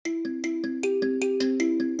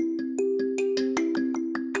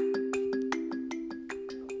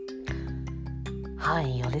Hi,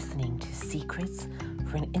 you're listening to Secrets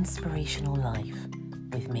for an Inspirational Life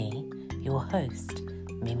with me, your host,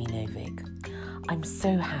 Mimi Novick. I'm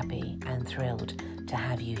so happy and thrilled to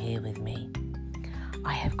have you here with me.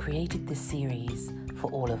 I have created this series for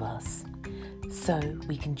all of us so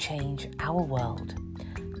we can change our world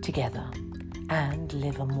together and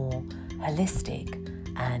live a more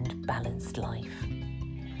holistic and balanced life.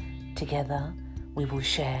 Together, we will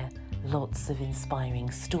share lots of inspiring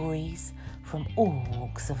stories from all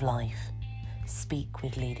walks of life, speak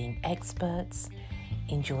with leading experts,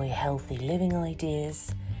 enjoy healthy living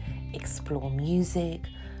ideas, explore music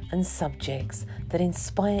and subjects that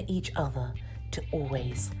inspire each other to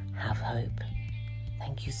always have hope.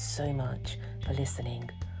 Thank you so much for listening.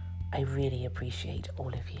 I really appreciate all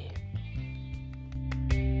of you.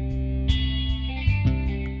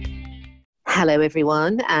 Hello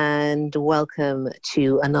everyone, and welcome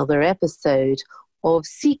to another episode of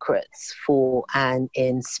Secrets for an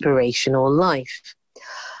Inspirational Life.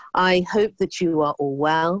 I hope that you are all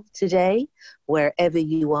well today, wherever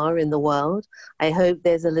you are in the world. I hope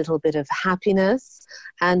there's a little bit of happiness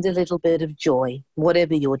and a little bit of joy,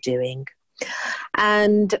 whatever you're doing.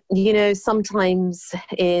 And, you know, sometimes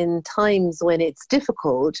in times when it's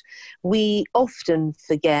difficult, we often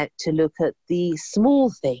forget to look at the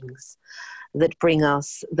small things that bring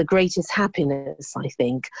us the greatest happiness, I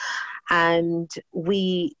think. And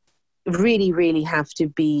we really, really have to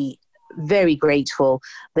be very grateful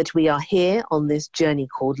that we are here on this journey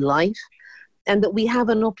called life and that we have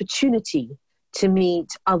an opportunity to meet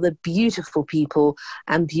other beautiful people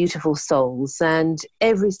and beautiful souls. And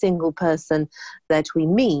every single person that we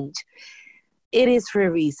meet, it is for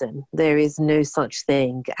a reason. There is no such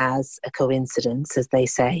thing as a coincidence, as they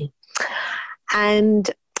say. And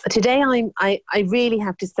today, I really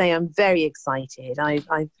have to say I'm very excited. I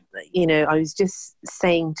was just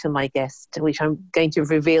saying to my guest, which I'm going to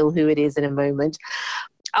reveal who it is in a moment,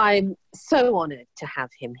 I'm so honoured to have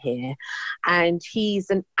him here. And he's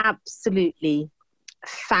an absolutely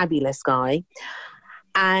fabulous guy.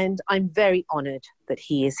 And I'm very honoured that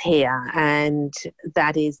he is here. And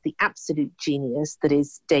that is the absolute genius that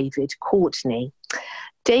is David Courtney.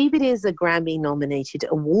 David is a Grammy-nominated,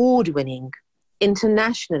 award-winning,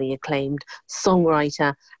 internationally acclaimed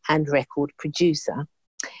songwriter and record producer.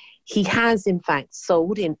 He has, in fact,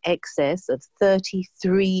 sold in excess of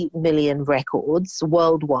 33 million records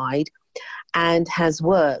worldwide and has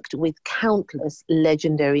worked with countless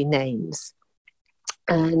legendary names.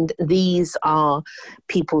 And these are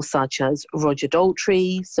people such as Roger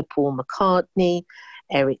Daltrey, Sir Paul McCartney,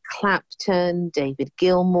 Eric Clapton, David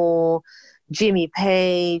Gilmour, Jimmy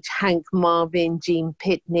Page, Hank Marvin, Gene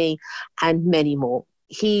Pitney, and many more.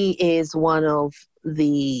 He is one of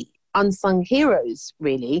the unsung heroes,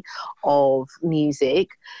 really, of music,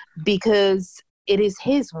 because it is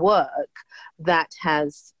his work that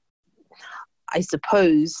has, I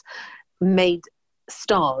suppose, made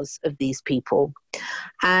stars of these people.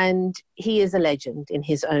 And he is a legend in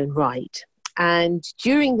his own right. And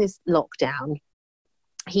during this lockdown,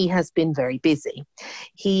 he has been very busy.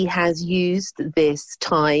 He has used this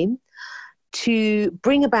time to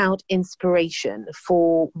bring about inspiration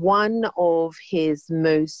for one of his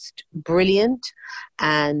most brilliant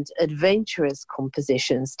and adventurous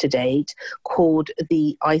compositions to date, called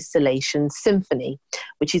the Isolation Symphony,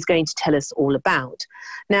 which he's going to tell us all about.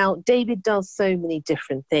 Now, David does so many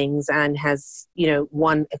different things and has,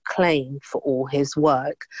 won acclaim for all his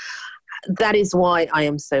work. That is why I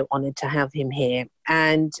am so honoured to have him here.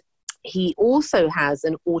 And he also has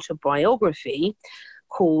an autobiography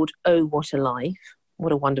called Oh, What a Life,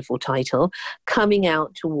 what a wonderful title, coming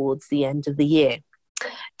out towards the end of the year.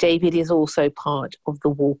 David is also part of the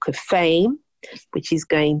Walk of Fame, which is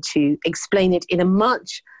going to explain it in a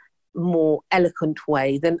much more eloquent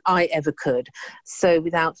way than I ever could. So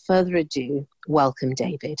without further ado, welcome,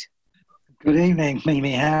 David. Good evening,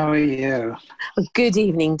 Mimi. How are you? Good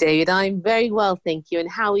evening, David. I'm very well, thank you. And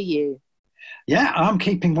how are you? Yeah, I'm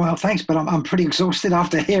keeping well, thanks, but I'm pretty exhausted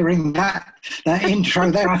after hearing that intro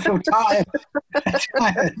there. I feel tired.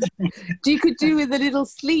 tired. You could do with a little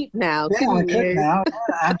sleep now, yeah, couldn't I could you? now.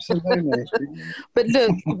 Absolutely. But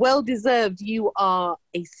look, well deserved. You are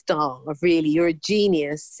a star, really. You're a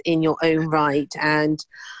genius in your own right. And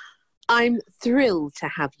I'm thrilled to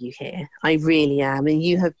have you here. I really am. And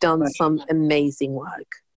you have done some amazing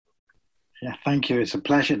work. Yeah, thank you. It's a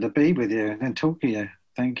pleasure to be with you and talk to you.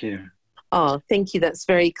 Thank you. Oh, thank you. That's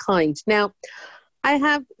very kind. Now, I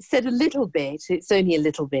have said a little bit, it's only a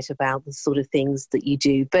little bit about the sort of things that you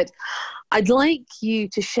do, but I'd like you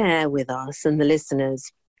to share with us and the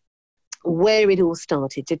listeners where it all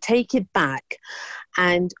started, to take it back.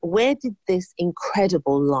 And where did this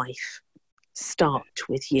incredible life start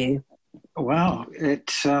with you? Well, it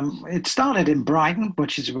started in Brighton,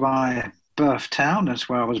 which is my birth town. That's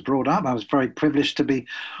where I was brought up. I was very privileged to be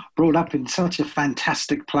brought up in such a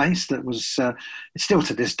fantastic place that was still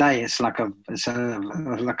to this day. It's like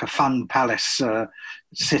a fun palace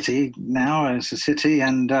city now as a city,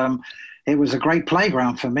 and it was a great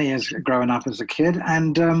playground for me as growing up as a kid.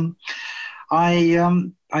 And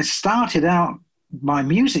I started out my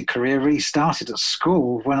music career. Really started at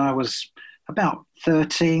school when I was about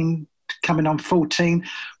 13. Coming on 14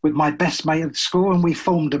 with my best mate at school, and we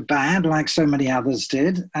formed a band like so many others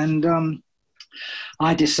did. And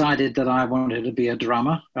I decided that I wanted to be a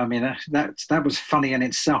drummer. I mean, that was funny in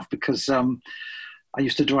itself because I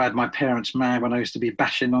used to drive my parents mad when I used to be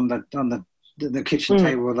bashing on the kitchen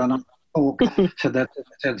table with an fork to the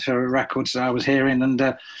records that I was hearing, and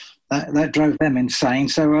that drove them insane.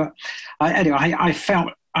 So anyway, I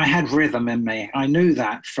felt I had rhythm in me. I knew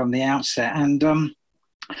that from the outset, and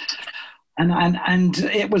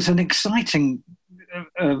it was an exciting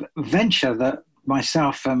venture that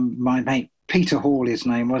myself and my mate Peter Hall, his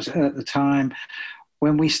name was at the time,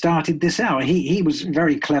 when we started this out. He was a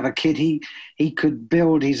very clever kid. He could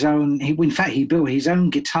build his own. In fact, he built his own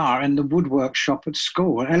guitar in the woodwork shop at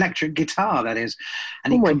school, an electric guitar that is,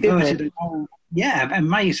 and he converted it. Yeah,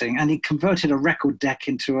 amazing. And he converted a record deck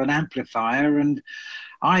into an amplifier, and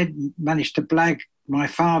I managed to blag my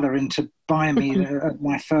father into buying me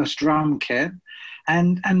my first drum kit,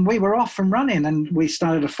 and we were off and running, and we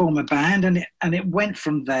started to form a band, and it went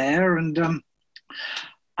from there, and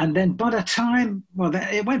then by the time, well,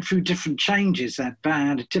 it went through different changes, that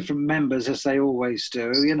band, different members, as they always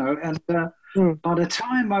do, you know, and by the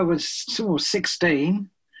time I was sort of 16,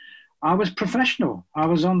 I was professional. I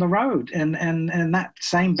was on the road, and that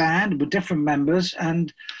same band with different members,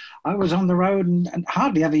 and I was on the road and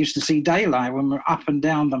hardly ever used to see daylight when we were up and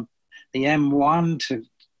down the M1 to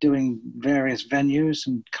doing various venues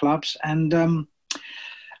and clubs. And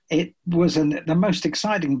it was the most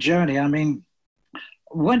exciting journey. I mean,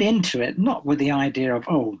 went into it not with the idea of,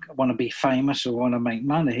 I want to be famous or want to make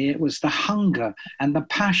money. It was the hunger and the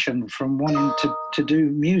passion from wanting to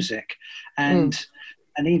do music. And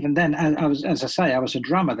even then, as I say, I was a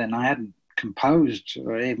drummer then. I hadn't composed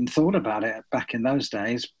or even thought about it back in those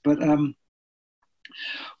days, but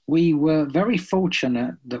we were very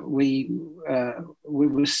fortunate that we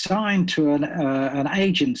were signed to an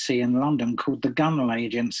agency in London called the Gunnell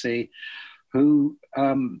Agency, who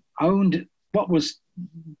owned what was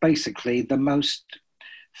basically the most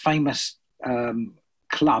famous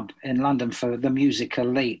club in London for the music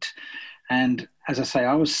elite. And as I say,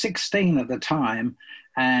 I was 16 at the time,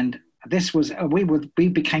 and this was we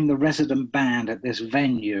became the resident band at this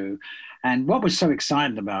venue. And what was so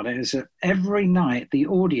exciting about it is that every night the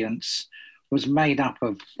audience was made up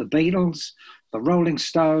of the Beatles, the Rolling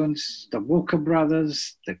Stones, the Walker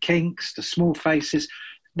Brothers, the Kinks, the Small Faces.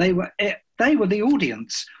 They were the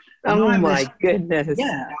audience. Oh my goodness!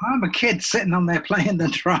 Yeah, I'm a kid sitting on there playing the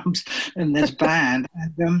drums in this band,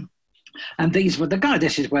 and these were the guys.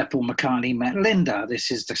 This is where Paul McCartney met Linda.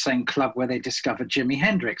 This is the same club where they discovered Jimi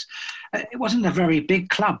Hendrix. It wasn't a very big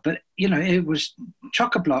club, but you know, it was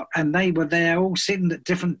chock-a-block, and they were there all sitting at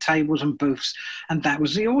different tables and booths, and that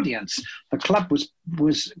was the audience. The club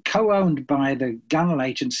was co-owned by the Gunnell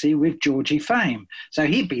Agency with Georgie Fame, so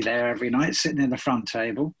he'd be there every night sitting in the front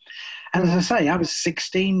table. And as I say, I was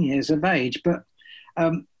 16 years of age, but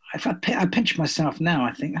if I pinch myself now,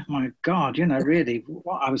 I think, oh my God, you know, really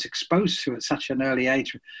what I was exposed to at such an early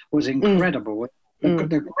age was incredible.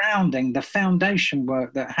 The grounding, the foundation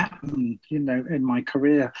work that happened, you know, in my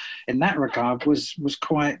career in that regard was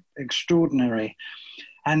quite extraordinary.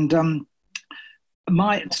 And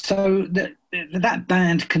that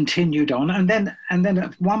band continued on, and then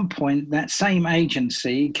at one point that same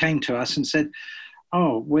agency came to us and said,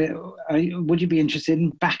 would you be interested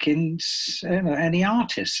in backing any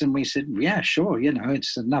artists? And we said, yeah, sure. You know,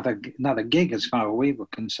 it's another gig as far as we were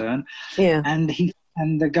concerned. Yeah. And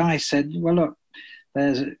the guy said, well, look,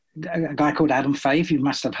 there's a guy called Adam Faith. You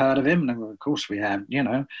must have heard of him. And of course we have, you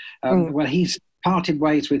know. Well, he's parted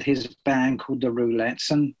ways with his band called the Roulettes,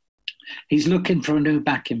 and he's looking for a new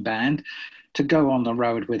backing band to go on the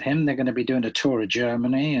road with him. They're going to be doing a tour of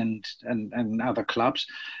Germany and other clubs.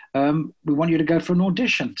 We want you to go for an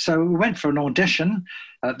audition. So we went for an audition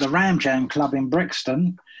at the Ram Jam Club in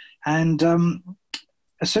Brixton. And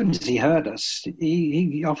as soon as he heard us,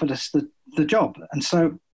 he offered us the job. And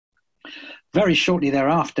so very shortly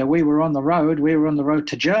thereafter, we were on the road. We were on the road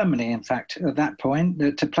to Germany, in fact, at that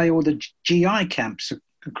point, to play all the GI camps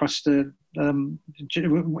across the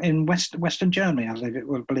in Western Germany, I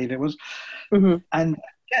believe it was. Mm-hmm. And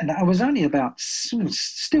again, I was only about still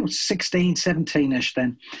 16, 17-ish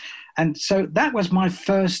then. And so that was my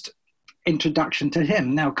first introduction to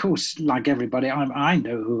him. Now, of course, like everybody, I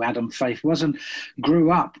know who Adam Faith was and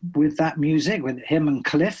grew up with that music, with him and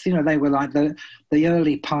Cliff. You know, they were like the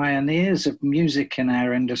early pioneers of music in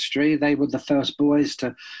our industry. They were the first boys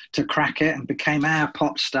to crack it and became our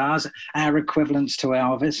pop stars, our equivalents to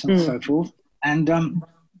Elvis and so forth. And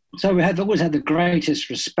so we have always had the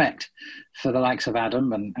greatest respect for the likes of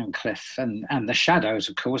Adam and Cliff, and the Shadows,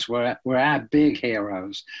 of course, were our big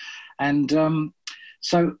heroes. And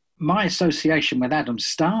so my association with Adam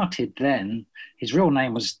started then. His real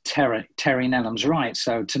name was Terry Nellums Wright.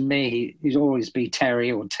 So to me, he'd always be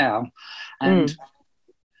Terry or Tell. And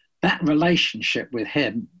that relationship with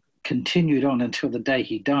him continued on until the day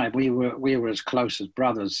he died. We were as close as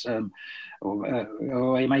brothers,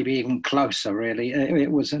 or maybe even closer, really.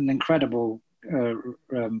 It was an incredible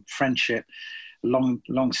friendship,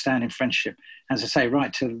 long-standing friendship. As I say,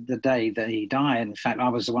 right to the day that he died. In fact, I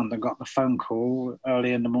was the one that got the phone call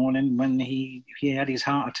early in the morning when he had his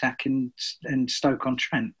heart attack in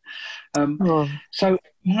Stoke-on-Trent. So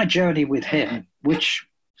my journey with him, which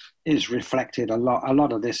is reflected a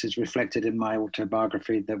lot of this is reflected in my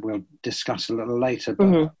autobiography that we'll discuss a little later.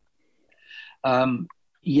 But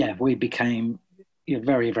we became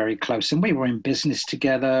very, very close, and we were in business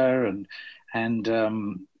together, and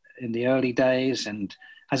in the early days, and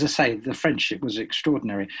as I say, the friendship was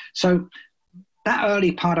extraordinary. So that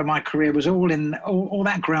early part of my career was all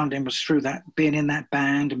that grounding was through that, being in that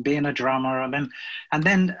band and being a drummer, and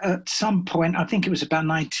then at some point, I think it was about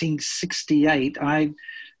 1968,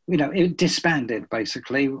 it disbanded,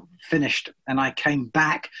 basically, finished, and I came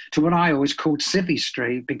back to what I always called Civvy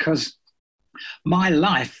Street, because my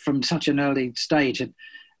life from such an early stage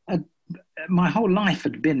my whole life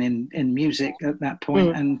had been in music at that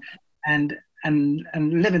point, and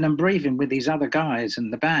living and breathing with these other guys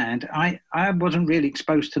in the band. I wasn't really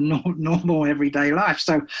exposed to normal everyday life.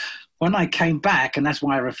 So when I came back, and that's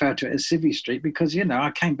why I refer to it as Civvy Street, because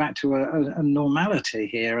I came back to a normality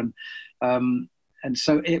here, and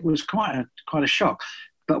so it was quite a shock.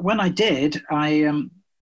 But when I did, and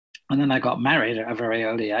then I got married at a very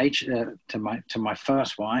early age to my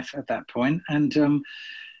first wife at that point,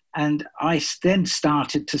 and I then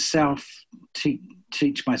started to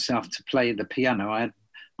teach myself to play the piano.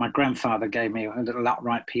 My grandfather gave me a little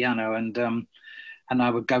upright piano, and I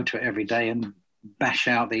would go to it every day and bash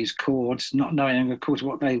out these chords, not knowing, of course,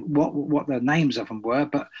 what the names of them were,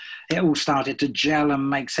 but it all started to gel and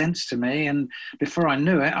make sense to me. And before I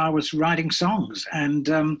knew it, I was writing songs, and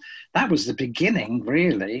that was the beginning,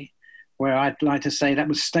 really, where I'd like to say that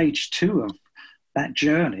was stage 2 of that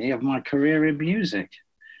journey of my career in music.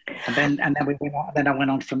 And then I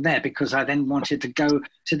went on from there, because I then wanted to go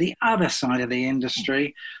to the other side of the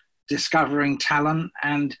industry, discovering talent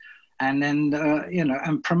and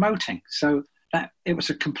promoting. So that it was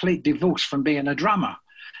a complete divorce from being a drummer.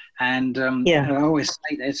 And I always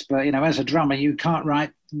say this, but as a drummer, you can't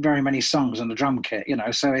write very many songs on the drum kit.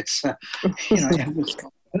 So it's for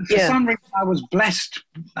some reason I was blessed.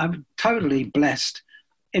 I'm totally blessed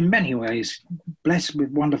in many ways. Blessed with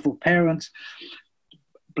wonderful parents.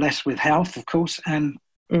 Blessed with health, of course, and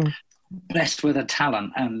blessed with a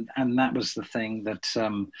talent, and that was the thing that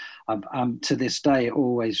I'm to this day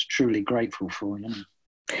always truly grateful for.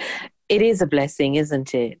 It is a blessing,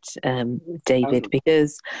 isn't it, David?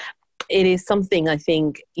 Because it is something, I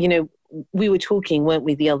think, we were talking, weren't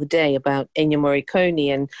we, the other day about Ennio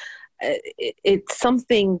Morricone, and it's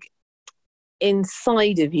something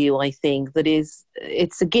inside of you, I think,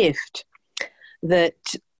 it's a gift that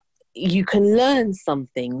you can learn some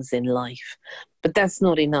things in life, but that's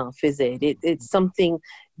not enough, is it? It's something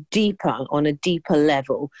deeper, on a deeper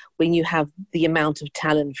level, when you have the amount of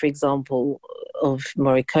talent, for example, of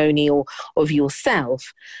Morricone or of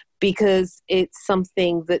yourself, because it's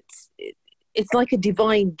something it's like a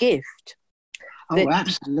divine gift.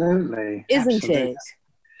 Absolutely. Isn't absolutely. it?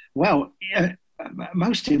 Well,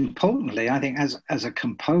 most importantly, I think as a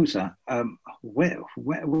composer, where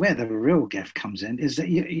the real gift comes in is that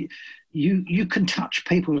you can touch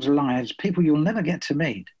people's lives, people you'll never get to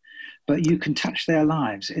meet, but you can touch their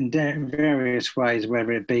lives in various ways,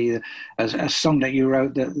 whether it be a song that you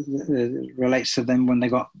wrote that relates to them when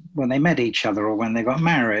they met each other, or when they got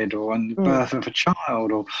married, or on the birth of a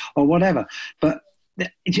child, or whatever. But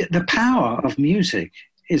the power of music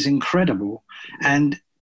is incredible, and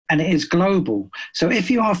it is global. So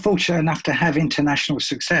if you are fortunate enough to have international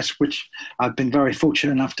success, which I've been very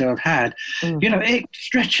fortunate enough to have had, it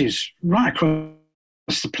stretches right across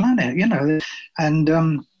the planet, you know.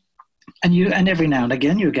 And every now and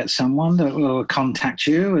again you get someone that will contact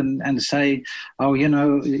you and say, oh, you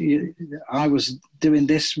know, I was doing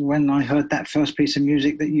this when I heard that first piece of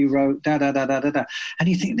music that you wrote, da da da da da da. And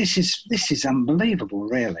you think this is unbelievable,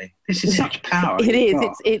 really. This is such power. It is.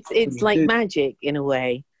 It's like magic in a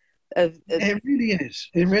way. It really is.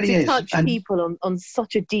 It really is. To touch people on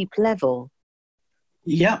such a deep level.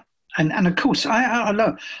 Yeah. And of course,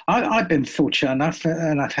 I've been fortunate enough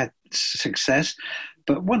and I've had success.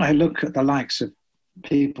 But when I look at the likes of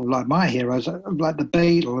people like my heroes, like the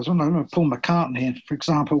Beatles, Paul McCartney, for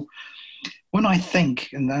example, when I think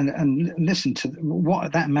and listen to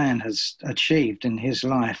what that man has achieved in his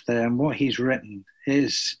life there and what he's written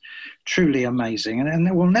is truly amazing. And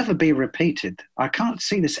it will never be repeated. I can't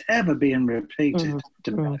see this ever being repeated,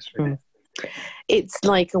 to be honest with you. It's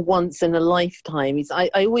like a once in a lifetime. I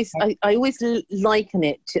always liken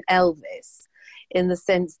it to Elvis, in the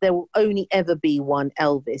sense there will only ever be one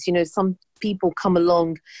Elvis. You know, some people come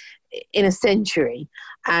along in a century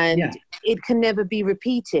and it can never be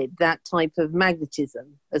repeated, that type of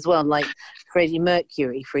magnetism as well, like Freddie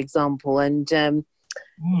Mercury, for example. And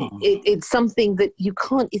it's something that you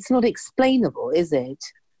can't, it's not explainable, is it?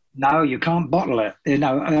 No, you can't bottle it, you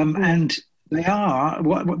know. And they are,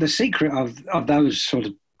 what the secret of those sort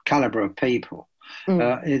of caliber of people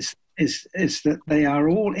is that they are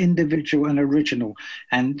all individual and original.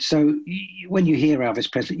 And so when you hear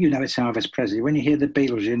Elvis Presley, you know it's Elvis Presley. When you hear the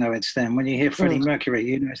Beatles, you know it's them. When you hear Freddie Mercury,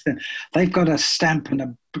 you know it's them. They've got a stamp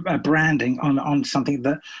and a branding on something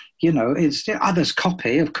that, you know, is others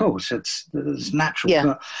copy, of course. It's natural. Yeah.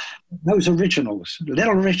 But those originals,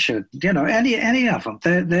 Little Richard, you know, any of them,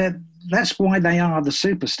 that's why they are the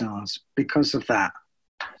superstars, because of that.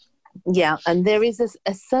 Yeah, and there is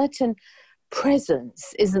a certain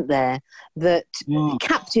presence, isn't there, that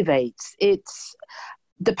captivates. It's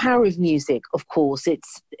the power of music, of course.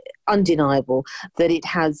 It's undeniable that it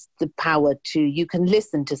has the power to, you can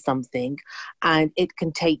listen to something and it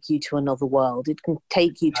can take you to another world. It can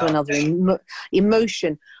take you to another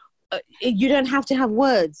emotion. You don't have to have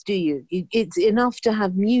words, do you? It's enough to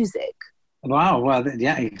have music. Wow, well,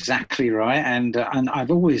 yeah, exactly right. And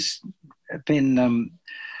I've always been...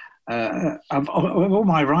 all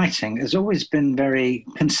my writing has always been very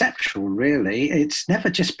conceptual, really. It's never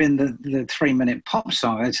just been the 3-minute pop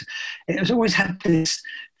song. It has always had this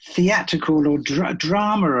theatrical or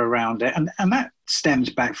drama around it. And that stems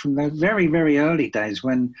back from the very, very early days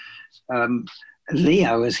when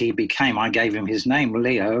Leo, as he became, I gave him his name,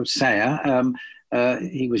 Leo Sayer.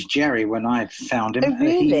 He was Jerry when I found him. Oh,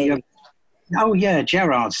 really? Oh yeah,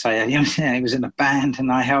 Gerard Sayer. He was in a band,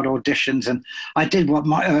 and I held auditions, and I did what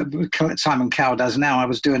Simon Cowell does now. I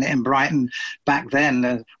was doing it in Brighton back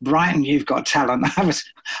then. Brighton, you've got talent. I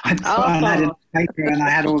had it in the paper, and I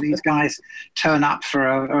had all these guys turn up for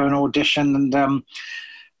an audition, and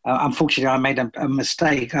unfortunately, I made a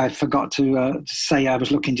mistake. I forgot to say I was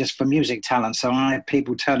looking just for music talent, so I had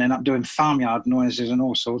people turning up doing farmyard noises and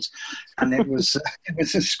all sorts, and it was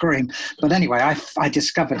a scream. But anyway, I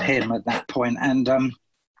discovered him at that point, and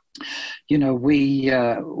you know, we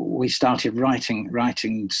started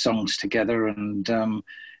writing songs together, and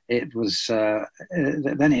it was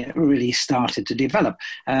then it really started to develop.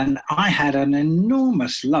 And I had an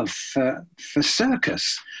enormous love for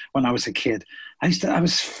circus when I was a kid. I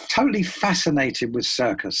was totally fascinated with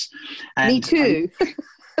circus. And me too.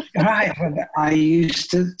 I used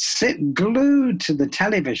to sit glued to the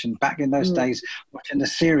television back in those days, watching a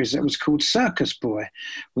series that was called Circus Boy,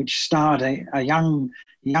 which starred a young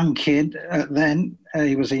kid. Then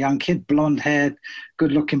he was a young kid, blonde-haired,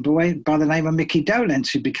 good-looking boy by the name of Mickey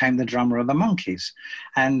Dolenz, who became the drummer of the Monkees.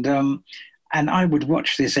 And I would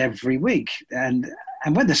watch this every week. And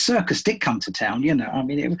when the circus did come to town, you know, I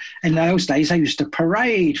mean, in those days, they used to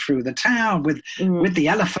parade through the town with the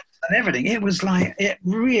elephants and everything. It was like, it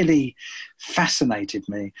really fascinated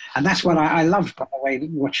me. And that's what I loved, by the way,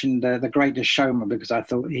 watching The Greatest Showman, because I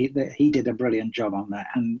thought he did a brilliant job on that.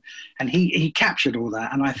 And he captured all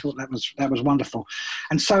that. And I thought that was wonderful.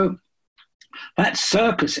 And so that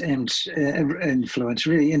circus influence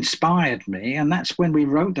really inspired me, and that's when we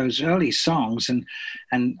wrote those early songs.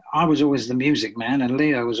 And I was always the music man, and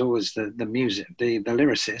Leo was always the music, the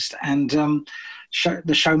lyricist. And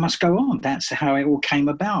the show must go on. That's how it all came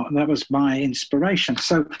about, and that was my inspiration.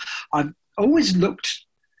 So I've always looked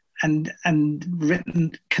and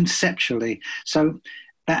written conceptually. So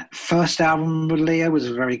that first album with Leo was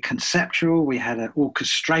very conceptual. We had an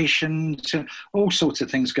orchestration, all sorts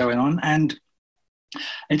of things going on. And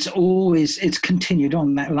it's continued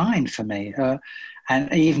on that line for me.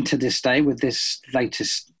 And even to this day, with this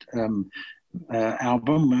latest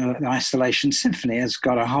album, the Isolation Symphony, has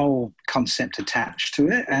got a whole concept attached to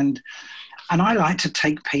it, and I like to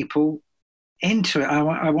take people into it.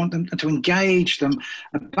 I want them to engage them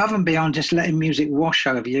above and beyond just letting music wash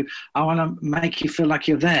over you. I want to make you feel like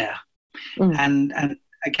you're there. And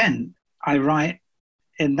again, I write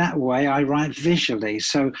in that way. I write visually,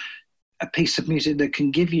 so a piece of music that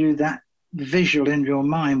can give you that visual in your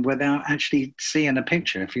mind without actually seeing a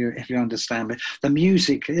picture, if you understand me. The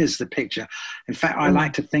music is the picture. In fact, I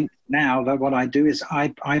like to think now that what I do is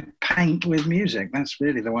I paint with music. That's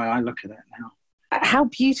really the way I look at it now. How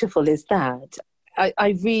beautiful is that?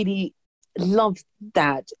 I really love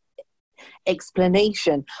that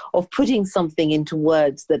explanation of putting something into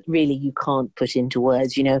words that really you can't put into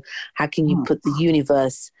words. You know, how can you put the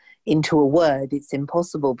universe into a word? It's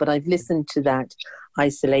impossible. But I've listened to that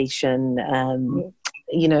Isolation,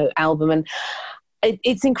 album, and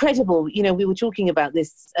it's incredible. You know, we were talking about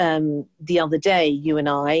this the other day, you and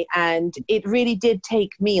I, and it really did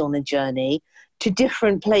take me on a journey to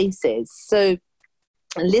different places. So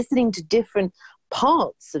listening to different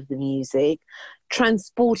parts of the music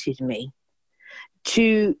transported me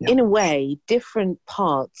to, in a way, different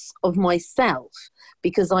parts of myself,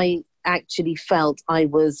 because I actually felt I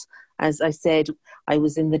was, as I said, I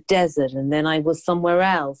was in the desert, and then I was somewhere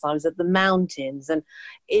else. I was at the mountains, and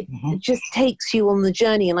it just takes you on the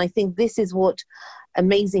journey. And I think this is what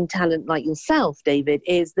amazing talent like yourself, David,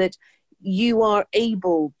 is that you are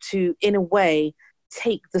able to, in a way,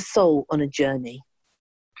 take the soul on a journey.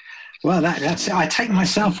 Well, that's it. I take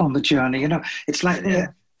myself on the journey. You know, it's like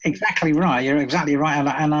exactly right. You're exactly right,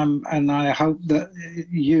 and I hope that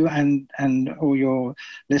you and all your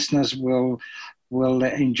listeners will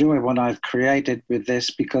enjoy what I've created with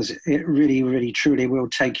this, because it really, really, truly will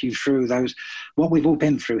take you through what we've all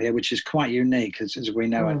been through here, which is quite unique, as we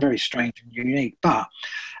know, and very strange and unique. But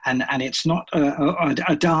and it's not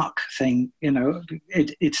a dark thing, you know.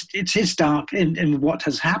 It is dark in what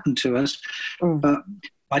has happened to us, but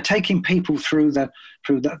by taking people through the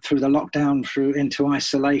lockdown, through into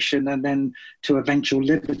isolation, and then to eventual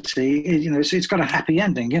liberty, you know, it's got a happy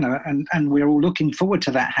ending, you know, and we're all looking forward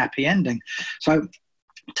to that happy ending. So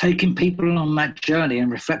taking people on that journey and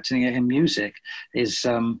reflecting it in music is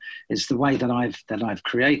the way that I've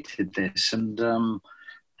created this, and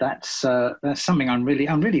that's something I'm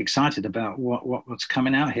really excited about what's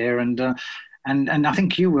coming out here, and I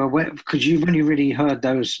think you will, because you've only really heard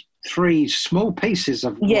those 3 small pieces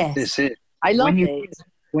of what this is. I love it.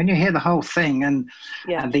 When you hear the whole thing and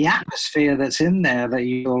the atmosphere that's in there that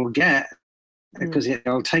you'll get, because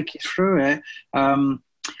it'll take you through it. And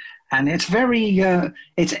it's very,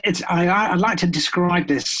 I like to describe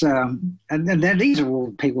this, and these are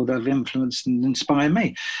all people that have influenced and inspired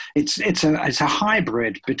me. It's a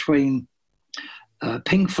hybrid between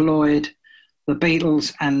Pink Floyd, the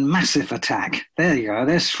Beatles, and Massive Attack. There you go.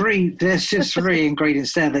 There's just 3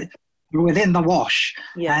 ingredients there that are within the wash.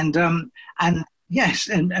 Yeah. And yes,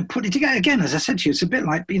 and put it together again. As I said to you, it's a bit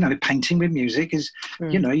like, you know, painting with music is,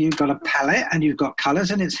 you know, you've got a palette and you've got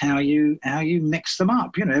colours, and it's how you mix them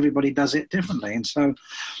up. You know, everybody does it differently, and so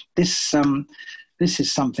this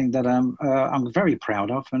is something that I'm very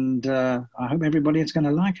proud of, and I hope everybody is going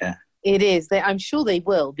to like it. It is. I'm sure they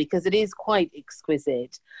will, because it is quite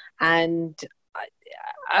exquisite. And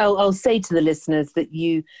I'll say to the listeners that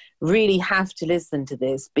you really have to listen to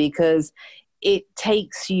this, because it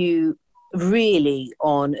takes you really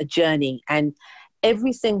on a journey, and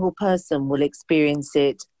every single person will experience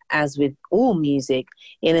it, as with all music,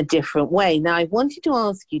 in a different way. Now, I wanted to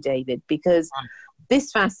ask you, David, because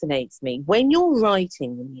this fascinates me. When you're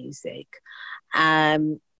writing the music, how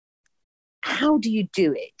do you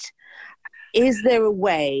do it? Is there a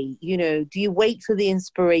way, you know, do you wait for the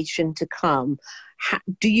inspiration to come?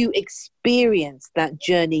 Do you experience that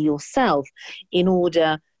journey yourself in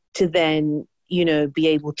order to then, you know, be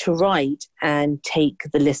able to write and take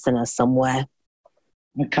the listener somewhere?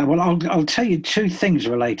 Okay, well, I'll tell you 2 things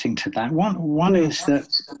relating to that. One is that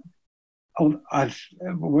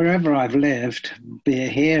wherever I've lived, be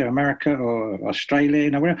it here, America or Australia,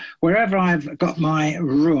 you know, wherever I've got my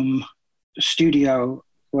room, studio,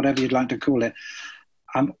 whatever you'd like to call it,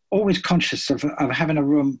 I'm always conscious of having a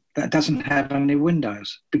room that doesn't have any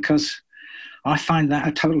windows, because I find that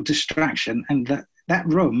a total distraction, and that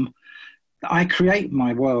room, I create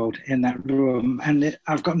my world in that room, and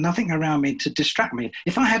I've got nothing around me to distract me.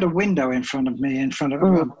 If I had a window in front of me, I'm sitting at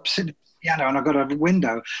the piano, and I've got a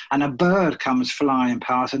window, and a bird comes flying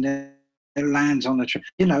past, and it lands on the train.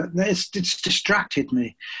 You know, it's distracted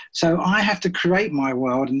me. So I have to create my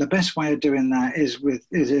world, and the best way of doing that is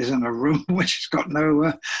in a room which has got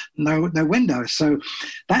no windows. So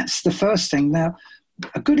that's the first thing. Now,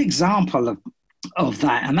 a good example of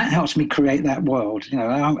that, and that helps me create that world. You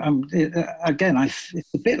know, it's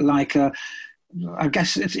a bit like I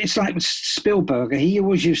guess it's like with Spielberg. He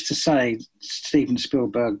always used to say, Steven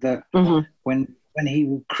Spielberg, that when he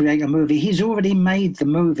will create a movie, he's already made the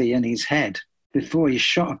movie in his head before he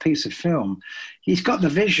shot a piece of film. He's got the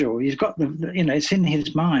visual, he's got it's in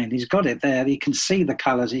his mind, he's got it there. He can see the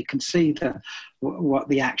colours, he can see what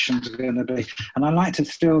the actions are going to be. And I like to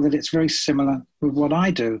feel that it's very similar with what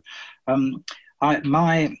I do. The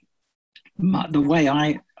way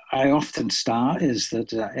I often start is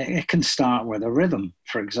that it can start with a rhythm,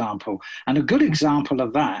 for example. And a good example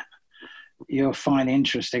of that you'll find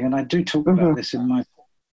interesting, and I do talk about this in my book,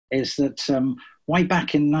 is that way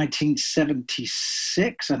back in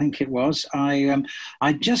 1976, I think it was, I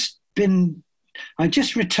just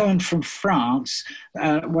returned from France,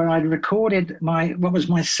 where I'd recorded my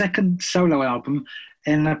second solo album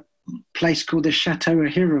in a place called the Chateau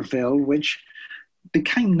of Hérouville, which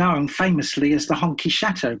became known famously as the Honky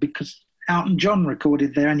Chateau, because Elton John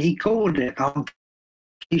recorded there and he called it Honky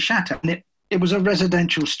Chateau. And it was a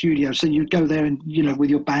residential studio, so you'd go there and, you know, with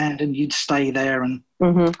your band, and you'd stay there, and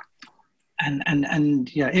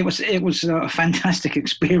and yeah, it was a fantastic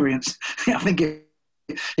experience. I think it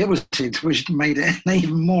was which made it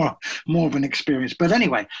even more of an experience. But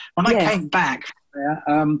anyway, when I came back there,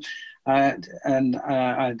 I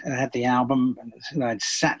had the album, and I'd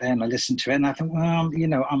sat there and I listened to it, and I thought, well, you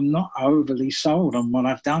know, I'm not overly sold on what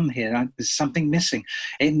I've done here. There's something missing.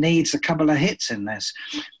 It needs a couple of hits in this.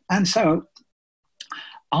 And so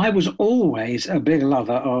I was always a big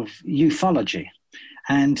lover of ufology,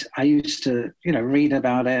 and I used to, you know, read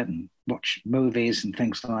about it and watch movies and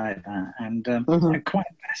things like that, and I had quite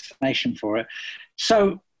a fascination for it.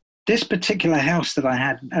 So this particular house that I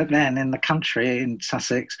had then in the country in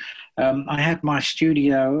Sussex, I had my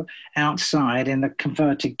studio outside in a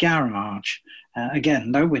converted garage. Again,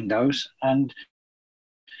 no windows, and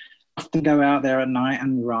I often go out there at night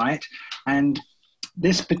and write. And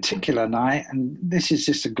this particular night, and this is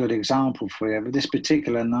just a good example for you, but this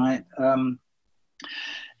particular night,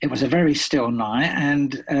 it was a very still night,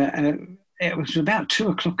 and it was about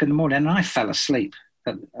 2:00 in the morning, and I fell asleep.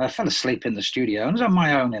 I fell asleep in the studio. I was on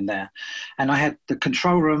my own in there, and I had the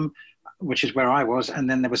control room, which is where I was, and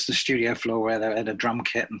then there was the studio floor where they had a drum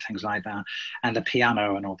kit and things like that, and a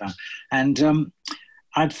piano and all that. And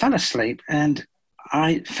I fell asleep, and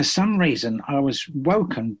for some reason, I was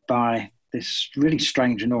woken by this really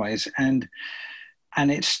strange noise, and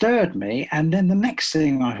it stirred me. And then the next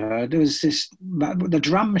thing I heard was the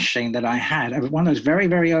drum machine that I had, one of those very,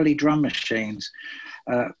 very early drum machines,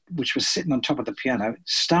 which was sitting on top of the piano,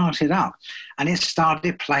 started up, and it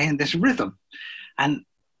started playing this rhythm. And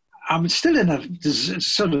I was still in a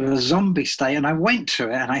sort of a zombie state, and I went to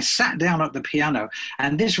it, and I sat down at the piano,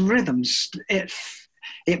 and this rhythm, it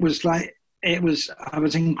was like, I was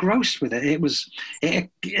engrossed with it. It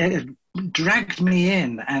dragged me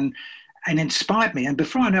in and inspired me. And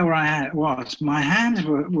before I know where I was, my hands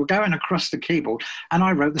were going across the keyboard, and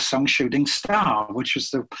I wrote the song Shooting Star, which was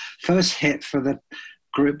the first hit for the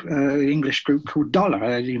group, English group called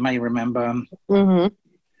Dollar, you may remember.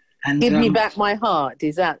 And Give Me Back My Heart,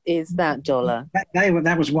 is that Dollar?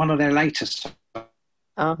 That was one of their latest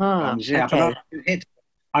songs. Yeah, okay. But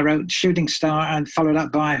I wrote Shooting Star and followed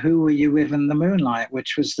up by Who Were You With in the Moonlight,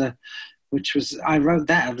 which was I wrote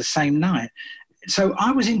that the same night. So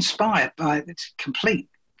I was inspired by this complete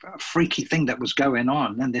freaky thing that was going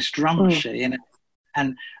on, and this drum machine.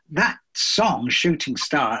 And that song, Shooting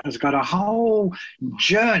Star, has got a whole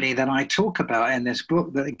journey that I talk about in this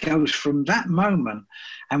book, that it goes from that moment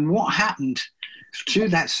and what happened to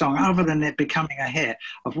that song, other than it becoming a hit,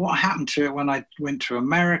 of what happened to it when I went to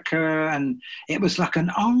America. And it was like an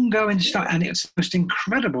ongoing stuff, and it's the most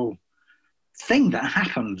incredible thing that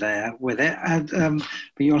happened there with it.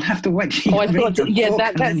 But you'll have to wait.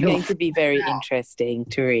 That's going to be very interesting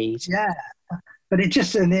to read. Yeah. But it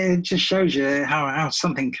just shows you how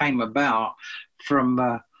something came about from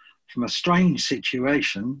a strange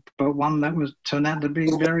situation, but one that turned out to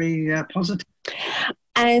be very positive.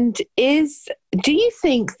 And do you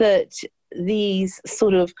think that these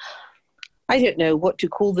sort of, I don't know what to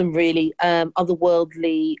call them really,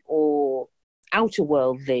 otherworldly or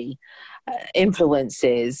outerworldly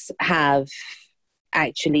influences have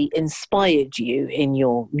actually inspired you in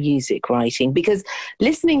your music writing? Because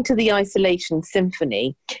listening to the Isolation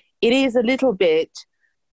Symphony, it is a little bit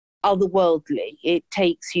otherworldly. It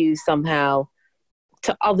takes you somehow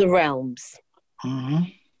to other realms. Mm-hmm.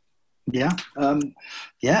 Yeah,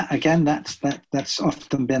 yeah. Again, that's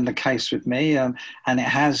often been the case with me, and it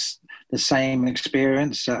has the same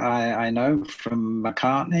experience that I know from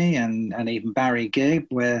McCartney and even Barry Gibb,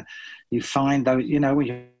 where you find those, with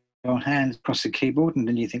your hands across the keyboard, and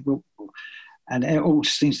then you think, well, and it all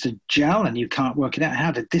seems to gel, and you can't work it out.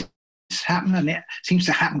 How did this happen? And it seems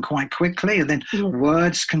to happen quite quickly, and then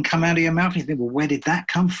words can come out of your mouth. And you think, well, where did that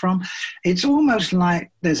come from? It's almost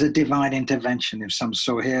like there's a divine intervention of some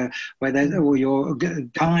sort here, where or you're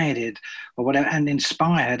guided or whatever, and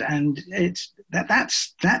inspired. And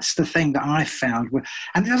that's the thing that I found.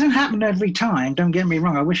 And it doesn't happen every time. Don't get me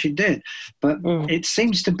wrong. I wish it did, but it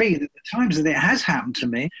seems to be that the times that it has happened to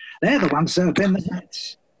me, they're the ones that have been the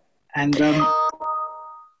best. And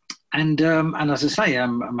as I say,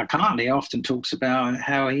 McCartney often talks about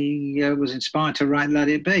how he was inspired to write "Let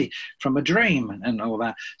It Be" from a dream and all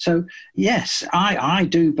that. So yes, I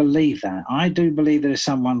do believe that. I do believe there is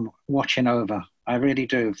someone watching over. I really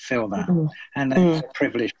do feel that, and it's a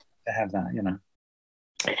privilege to have that.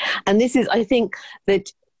 And this is, I think,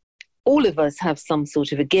 that all of us have some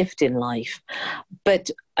sort of a gift in life, but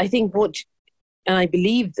I think and I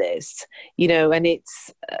believe this, and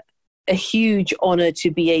it's a huge honor to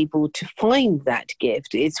be able to find that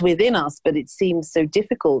gift. It's within us, but it seems so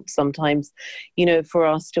difficult sometimes, for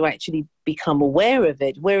us to actually become aware of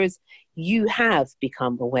it, whereas you have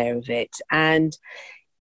become aware of it. And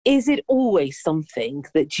is it always something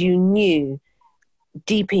that you knew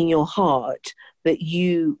deep in your heart that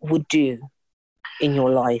you would do in your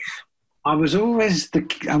life? I was always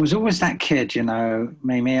that kid,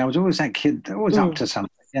 Mimi. I was always that kid, always up to something.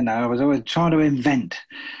 I was always trying to invent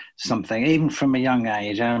something, even from a young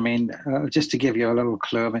age. I mean, just to give you a little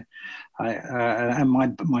clue, and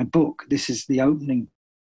my book. This is the opening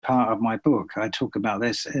part of my book. I talk about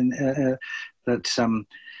this,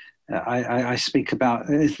 I speak about.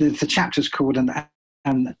 The chapter's called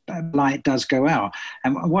 "And Light Does Go Out."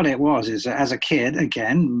 And what it was is, as a kid,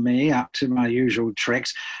 again, me up to my usual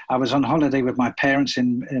tricks, I was on holiday with my parents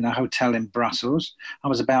in a hotel in Brussels. I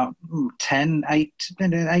was about 8,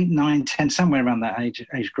 9, 10, somewhere around that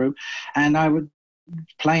age group. And I would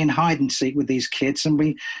playing hide and seek with these kids. And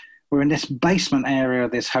we were in this basement area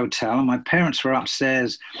of this hotel. And my parents were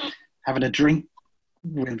upstairs having a drink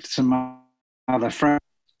with some other friends.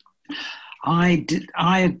 I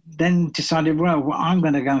then decided, well, I'm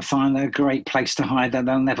going to go and find a great place to hide that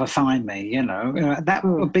they'll never find me. That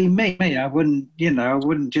would be me. I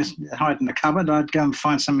wouldn't just hide in the cupboard. I'd go and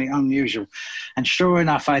find something unusual. And sure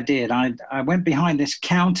enough, I did. I went behind this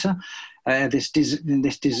counter, in this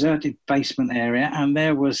deserted basement area, and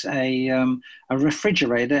there was a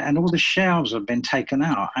refrigerator, and all the shelves had been taken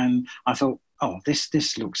out. And I thought, oh, this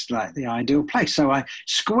looks like the ideal place. So I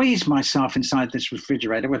squeezed myself inside this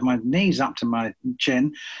refrigerator with my knees up to my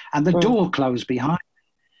chin, and the door closed behind me.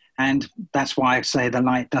 And that's why I say the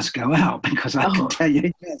light does go out, because I can tell you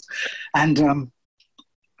it does.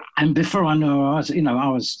 And before I knew, I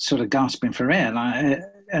was sort of gasping for air.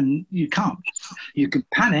 And you can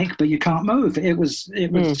panic, but you can't move. It was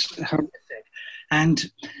horrific.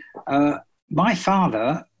 And my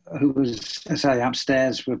father, who was, as I say,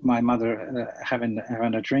 upstairs with my mother having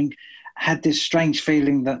a drink, had this strange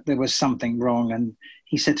feeling that there was something wrong. And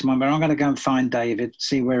he said to my mother, I'm going to go and find David,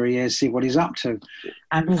 see where he is, see what he's up to.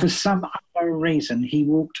 And for some unknown reason, he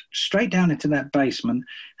walked straight down into that basement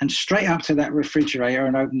and straight up to that refrigerator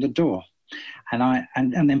and opened the door.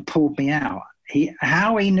 And then pulled me out.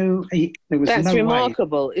 How he knew there was That's no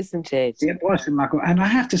remarkable, way. Isn't it? It was remarkable. And I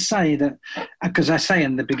have to say that, because I say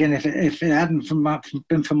in the beginning, if it hadn't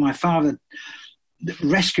been for my father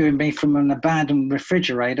rescuing me from an abandoned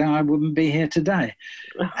refrigerator, I wouldn't be here today.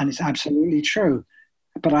 And it's absolutely true.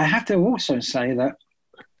 But I have to also say that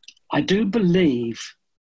I do believe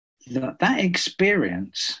that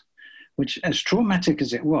experience, which as traumatic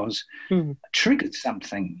as it was, triggered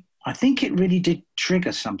something. I think it really did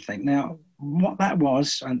trigger something. Now, what that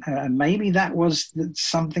was, and maybe that was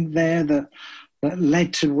something there that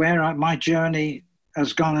led to where my journey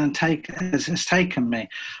has gone and has taken me.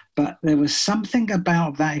 But there was something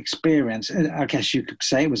about that experience. I guess you could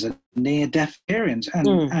say it was a near-death experience,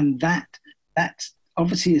 and that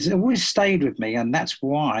obviously has always stayed with me, and that's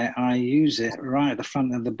why I use it right at the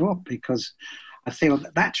front of the book, because I feel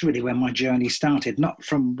that's really where my journey started, not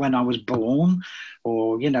from when I was born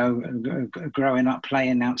or, growing up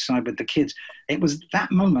playing outside with the kids. It was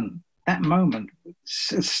that moment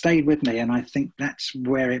stayed with me. And I think that's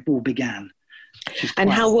where it all began. And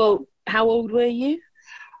how old were you?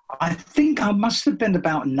 I think I must have been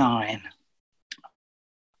about 9.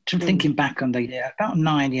 thinking back on the year, about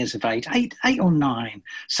 9 years of age, eight or nine,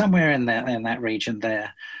 somewhere in that region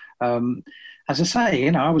there. As I say,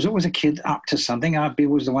 I was always a kid up to something. I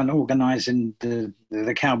was the one organising the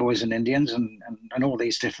Cowboys and Indians and all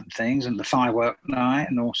these different things, and the firework night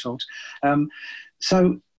and all sorts.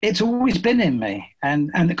 So it's always been in me.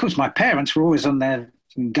 And of course, my parents were always on their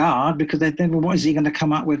guard because they think, well, what is he going to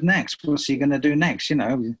come up with next? What's he going to do next?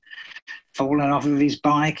 Falling off of his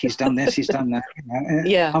bike, he's done this, he's done that.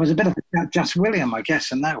 Yeah. I was a bit of a Just William, I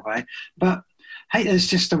guess, in that way. But hey, it's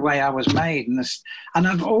just the way I was made, and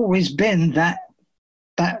I've always been that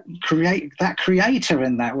creator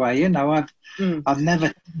in that way. I've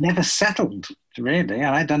never settled, really,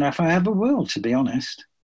 and I don't know if I ever will, to be honest.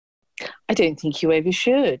 I don't think you ever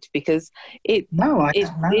should, because it's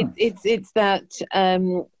that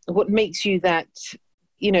what makes you that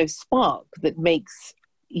spark that makes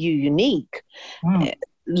you unique.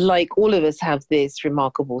 Like all of us have this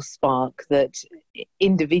remarkable spark that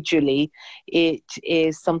individually it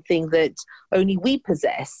is something that only we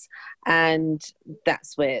possess, and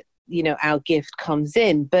that's where our gift comes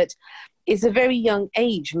in. But it's a very young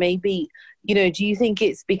age. Maybe do you think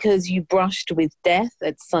it's because you brushed with death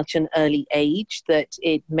at such an early age that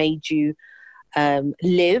it made you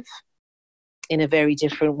live in a very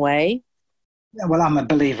different way? Yeah, well, I'm a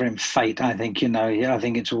believer in fate. I think I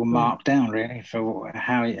think it's all marked down really for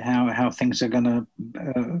how things are going to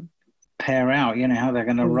pair out. How they're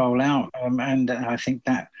going to roll out, and I think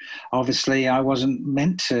that obviously I wasn't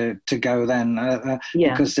meant to go then,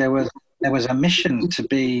 because there was a mission to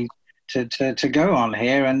be to go on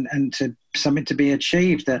here and to something to be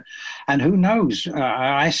achieved. And who knows?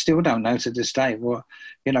 I still don't know to this day what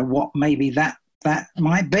maybe that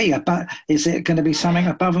might be. But is it going to be something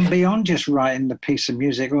above and beyond just writing the piece of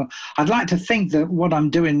music? Well, I'd like to think that what I'm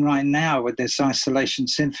doing right now with this Isolation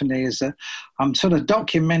Symphony is that I'm sort of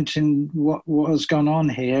documenting what has gone on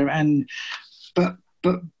here, but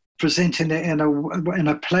presenting it in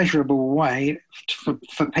a pleasurable way for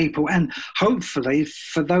people, and hopefully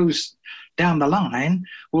for those down the line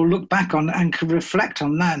will look back on and can reflect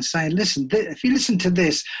on that and say, listen, if you listen to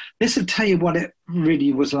this will tell you what it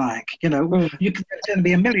really was like. There's going to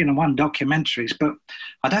be 1,000,001 documentaries, but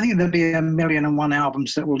I don't think there'll be 1,000,001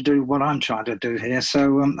 albums that will do what I'm trying to do here.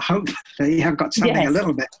 So hopefully I've got something a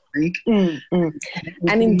little bit unique.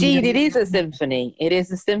 And indeed, it is a symphony. It is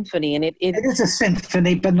a symphony, and it is a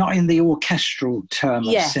symphony, but not in the orchestral term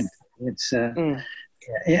of symphony. It's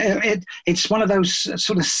it's one of those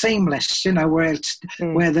sort of seamless, where it's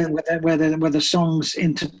where the songs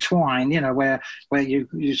intertwine, where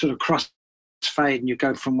you sort of cross fade and you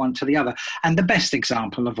go from one to the other. And the best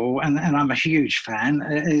example of all, and I'm a huge fan,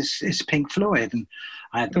 is Pink Floyd. And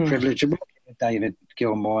I had the privilege of working with David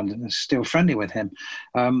Gilmour and still friendly with him.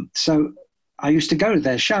 So I used to go to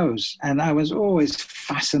their shows, and I was always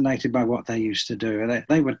fascinated by what they used to do.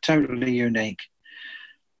 They were totally unique.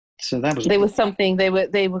 So that was. They were something. They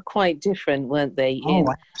were quite different, weren't they?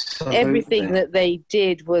 Absolutely. Everything that they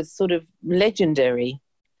did was sort of legendary.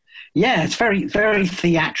 Yeah, it's very, very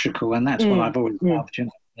theatrical, and that's what I've always loved.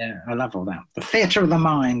 Yeah, I love all that. The theatre of the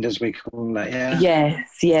mind, as we call it. Yeah.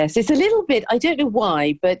 Yes. It's a little bit. I don't know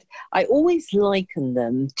why, but I always liken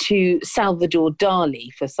them to Salvador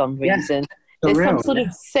Dali for some reason. There's some sort of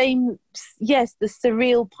the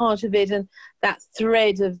surreal part of it, and that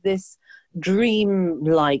thread of this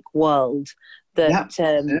dream-like world that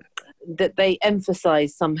that they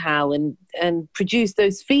emphasize somehow and produce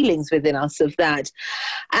those feelings within us of that.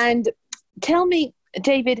 And tell me,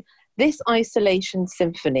 David, this Isolation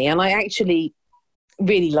Symphony, and I actually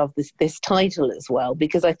really love this title as well,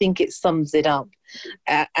 because I think it sums it up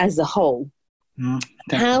as a whole.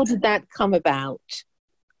 How did that come about?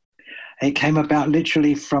 It came about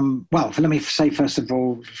literally from, well, let me say first of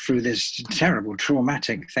all, through this terrible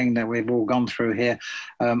traumatic thing that we've all gone through here,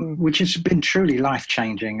 which has been truly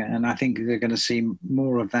life-changing, and I think they're going to see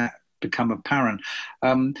more of that become apparent.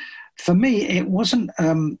 For me, it wasn't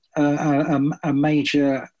a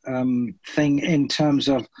major thing in terms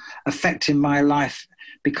of affecting my life,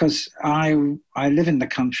 because I live in the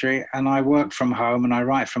country and I work from home and I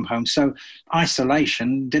write from home, so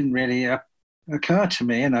isolation didn't really occur to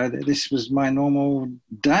me. This was my normal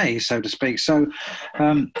day, so to speak. So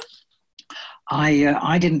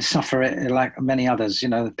I didn't suffer it like many others.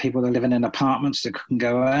 People that are living in apartments that couldn't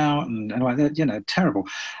go out and terrible.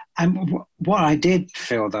 And what I did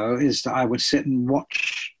feel, though, is that I would sit and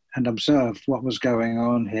watch and observe what was going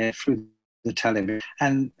on here through the television,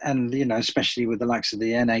 and especially with the likes of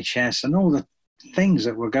the NHS and all the things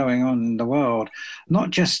that were going on in the world, not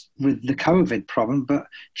just with the COVID problem, but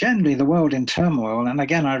generally the world in turmoil. And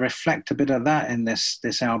again, I reflect a bit of that in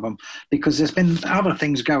this album, because there's been other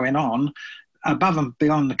things going on above and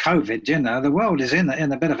beyond the COVID. You know, the world is in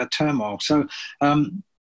a bit of a turmoil. So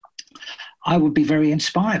I would be very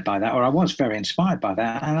inspired by that, or I was very inspired by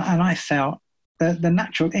that. And I felt that the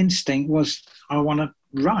natural instinct was, I want to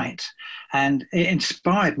write. And it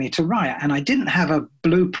inspired me to write. And I didn't have a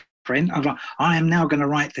blueprint of, I am now going to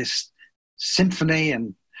write this symphony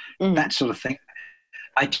and that sort of thing.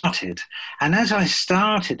 I started. And as I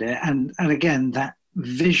started it, and again, that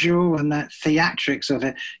visual and that theatrics of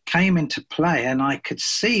it came into play, and I could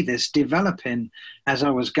see this developing as I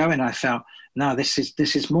was going. I felt, no, this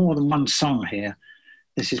is more than one song here.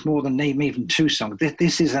 This is more than even two songs.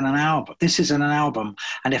 This is an album. This is an album.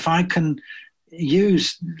 And if I can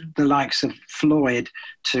use the likes of Floyd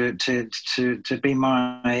to be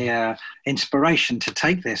my inspiration to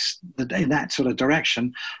take this in that sort of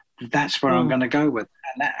direction, that's where I'm going to go with.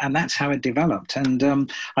 And that's how it developed.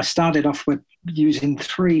 And I started off with using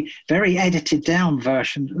 3 very edited down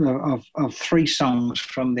versions of 3 songs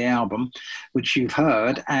from the album, which you've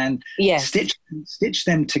heard, and stitch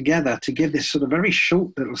them together to give this sort of very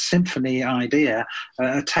short little symphony idea,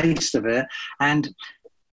 a taste of it. And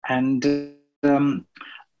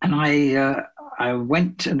I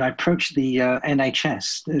went and I approached the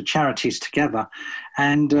NHS, the charities together,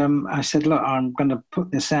 and I said, look, I'm going to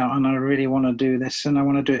put this out and I really want to do this, and I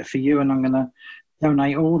want to do it for you, and I'm going to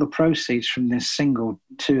donate all the proceeds from this single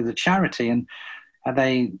to the charity. And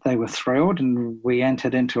they were thrilled, and we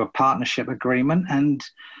entered into a partnership agreement,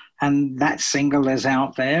 and that single is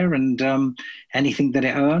out there, and anything that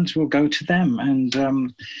it earns will go to them. And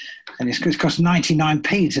it cost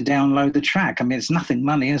 99p to download the track. I mean, it's nothing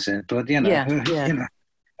money, is it? But, you know. You know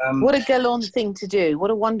what a gallant thing to do.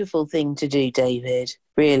 What a wonderful thing to do, David,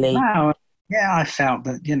 really. Wow. Yeah, I felt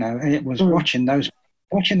that, you know, it was watching those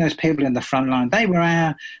people in the front line. They were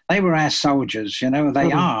our soldiers, you know.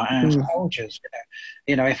 They are our soldiers.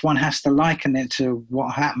 You know, if one has to liken it to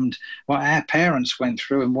what happened, what our parents went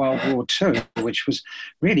through in World War II, which was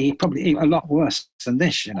really probably a lot worse than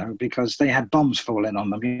this, you know, because they had bombs falling on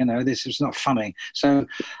them. You know, this is not funny. So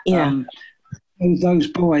those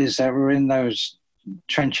boys that were in those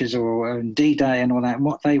trenches or D-Day and all that,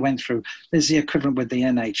 what they went through, is the equivalent with the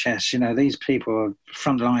NHS. You know, these people are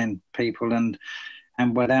frontline people, and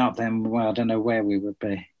without them, well, I don't know where we would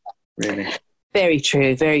be, really. Very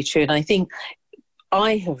true, very true. And I think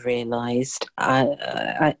I have realised,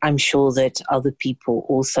 I'm sure that other people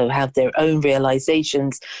also have their own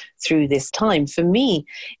realisations through this time. For me,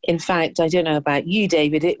 in fact, I don't know about you,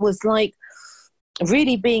 David, it was like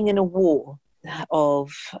really being in a war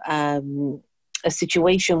of a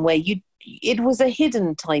situation where it was a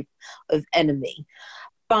hidden type of enemy.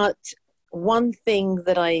 But one thing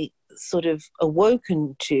that I sort of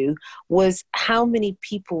awoken to was how many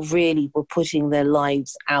people really were putting their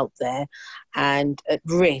lives out there and at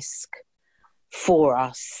risk for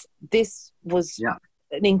us. This was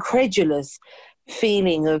an incredulous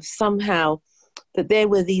feeling of somehow that there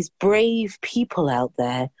were these brave people out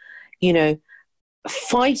there, you know,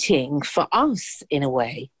 fighting for us in a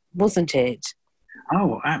way, wasn't it?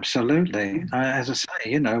 Oh, absolutely. As I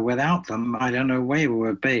say, you know, without them, I don't know where we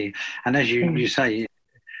would be. And as you say,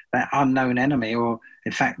 that unknown enemy, or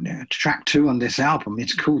in fact, track 2 on this album,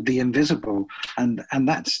 it's called The Invisible, and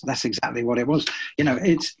that's exactly what it was. You know,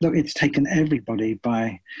 it's taken everybody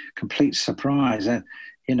by complete surprise.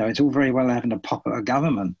 You know, it's all very well having a pop at a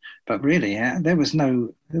government, but really, there was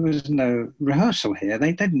no rehearsal here.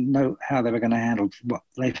 They didn't know how they were going to handle what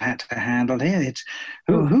they've had to handle here. It's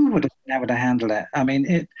who would have been able to handle it? I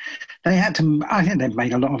mean, they had to. I think they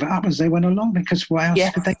made a lot of it up as they went along, because what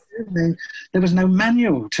else could they do? There was no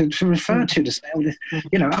manual to refer to say all this.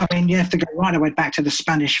 You know, I mean, you have to go right away back to the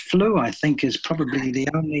Spanish flu. I think is probably the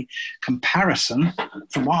only comparison,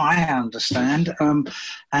 from what I understand.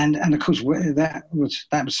 And of course, that was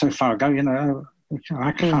so far ago. You know,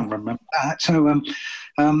 I can't remember that. So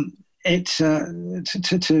it's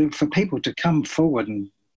for people to come forward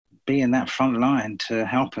and be in that front line to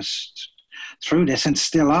help us through this, and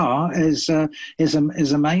still are, is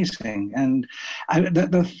amazing. And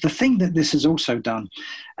the thing that this has also done,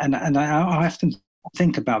 and I often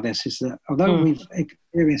think about this, is that although we've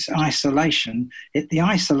experienced isolation, the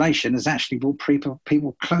isolation has actually brought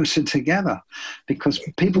people closer together, because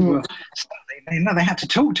people were, you know, they had to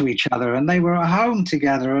talk to each other, and they were at home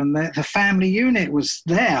together, and the family unit was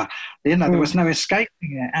there. You know, there was no escaping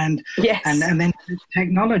it. And then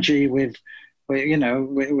technology with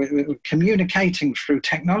we're communicating through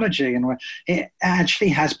technology, and it actually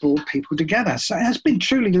has brought people together. So it has been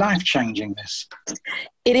truly life-changing, this.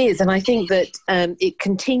 It is, and I think that it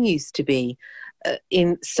continues to be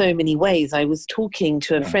in so many ways. I was talking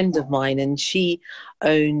to a friend of mine, and she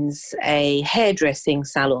owns a hairdressing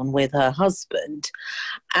salon with her husband.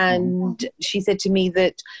 And she said to me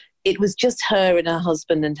that it was just her and her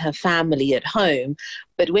husband and her family at home.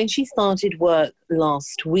 But when she started work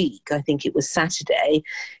last week, I think it was Saturday,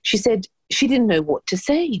 she said she didn't know what to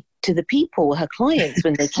say to the people, her clients,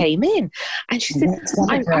 when they came in. And she said,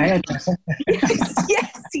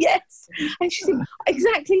 yes. And she said,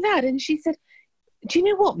 exactly that. And she said, do you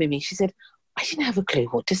know what, Mimi? She said, I didn't have a clue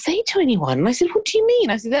what to say to anyone. And I said, what do you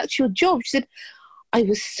mean? I said, that's your job. She said, I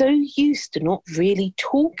was so used to not really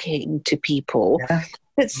talking to people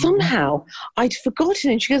that somehow I'd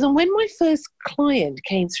forgotten. And she goes, and when my first client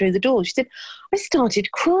came through the door, she said, I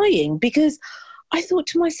started crying because I thought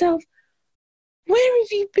to myself, where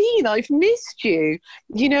have you been? I've missed you.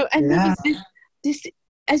 And there was this,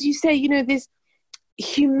 as you say, this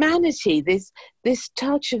humanity, this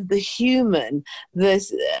touch of the human,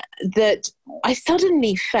 that I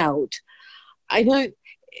suddenly felt. I know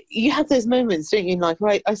you have those moments, don't you, in life,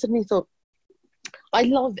 where I suddenly thought, I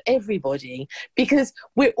love everybody because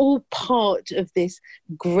we're all part of this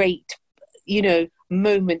great,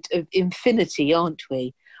 moment of infinity, aren't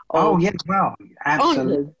we? Yes, well,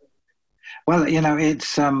 absolutely. Well,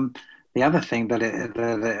 it's the other thing that it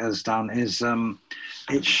has done is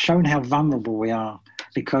it's shown how vulnerable we are,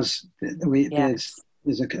 because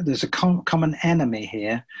there's a common enemy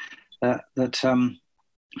here that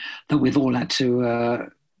we've all had to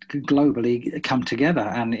globally come together,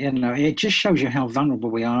 and it just shows you how vulnerable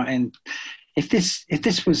we are. And if this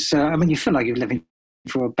was, you feel like you're living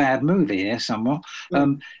through a bad movie here somewhat.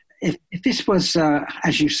 If this was,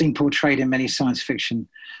 as you've seen portrayed in many science fiction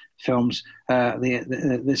films,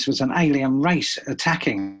 this was an alien race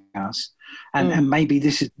attacking us, and maybe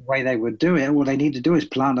this is the way they would do it. All they need to do is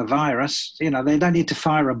plant a virus. They don't need to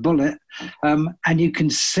fire a bullet, and you can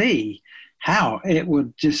see how it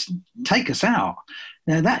would just take us out.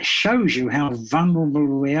 Now that shows you how vulnerable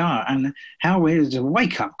we are, and how it is a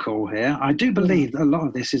wake-up call here. I do believe a lot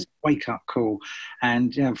of this is a wake-up call,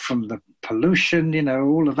 and from the pollution,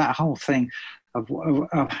 all of that whole thing of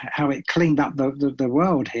how it cleaned up the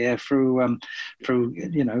world here through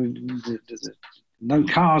no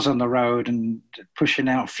cars on the road and pushing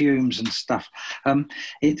out fumes and stuff.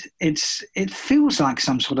 It feels like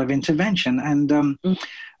some sort of intervention, and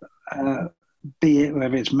be it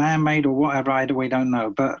whether it's man-made or whatever, we don't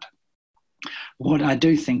know. But what I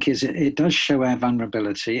do think is it does show our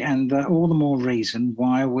vulnerability, and all the more reason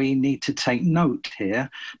why we need to take note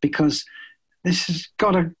here, because this has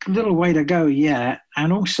got a little way to go yet,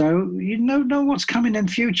 and also know what's coming in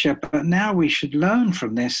future. But now we should learn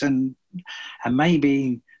from this, and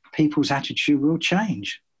maybe people's attitude will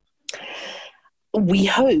change. We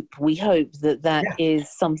hope that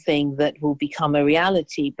is something that will become a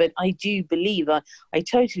reality. But I do believe, I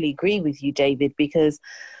totally agree with you, David, because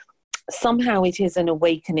somehow it is an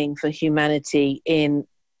awakening for humanity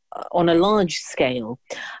on a large scale.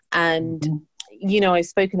 And I've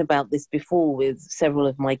spoken about this before with several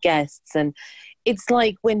of my guests, and it's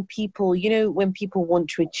like when people want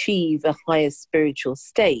to achieve a higher spiritual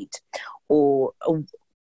state, or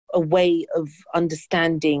a way of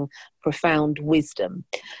understanding profound wisdom,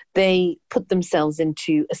 they put themselves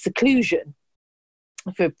into a seclusion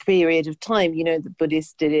for a period of time. The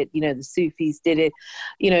Buddhists did it, the Sufis did it,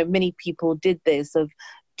 many people did this, of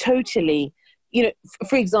totally,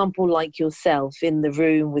 for example, like yourself, in the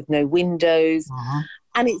room with no windows.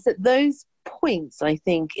 And it's at those points, I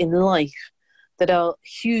think, in life that are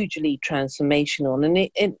hugely transformational.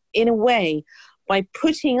 And in a way, by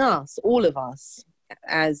putting all of us,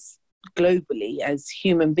 as globally, as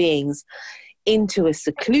human beings, into a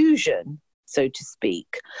seclusion, so to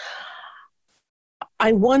speak,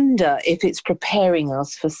 I wonder if it's preparing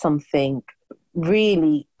us for something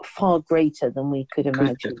really far greater than we could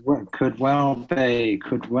imagine. Could well be.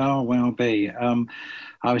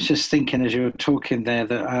 I was just thinking as you were talking there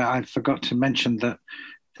that I forgot to mention that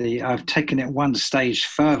I've taken it one stage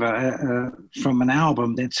further from an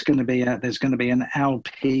album. There's going to be an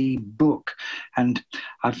LP book, and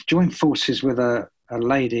I've joined forces with a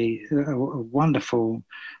lady, a wonderful,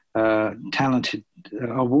 talented,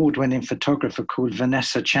 award-winning photographer called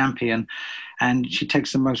Vanessa Champion, and she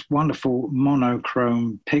takes the most wonderful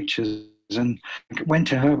monochrome pictures. And I went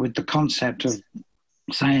to her with the concept of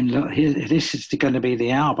saying, look, here, this is going to be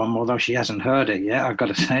the album, although she hasn't heard it yet. I've got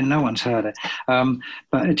to say, no one's heard it.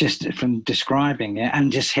 But just from describing it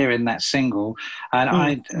and just hearing that single, and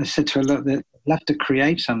I said to her, look, I'd love to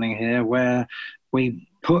create something here where we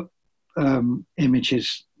put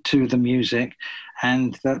images to the music,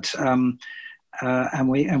 and that and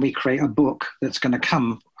we create a book that's going to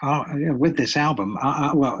come with this album.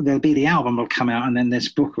 Well, there'll be the album will come out, and then this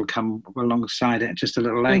book will come alongside it just a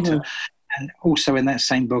little later. And also in that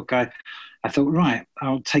same book, I thought, right,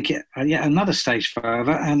 I'll take it yet another stage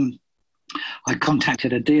further. And I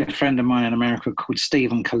contacted a dear friend of mine in America called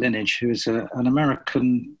Stephen Kalinich, who is an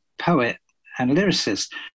American poet and lyricist,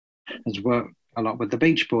 has worked a lot with the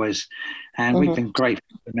Beach Boys, and we've been great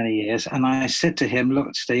for many years. And I said to him,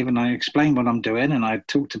 look, Steve, and I explained what I'm doing, and I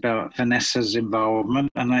talked about Vanessa's involvement,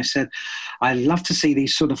 and I said, I love to see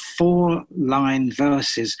these sort of 4-line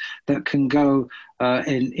verses that can go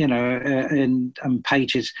in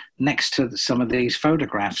pages next to some of these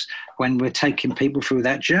photographs when we're taking people through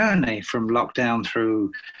that journey from lockdown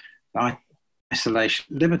through isolation,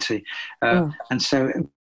 liberty. And so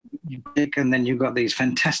you pick, and then you've got these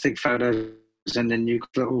fantastic photos, and then you've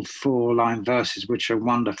got little 4-line verses which are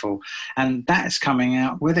wonderful, and that's coming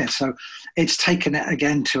out with it. So it's taken it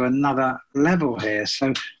again to another level here.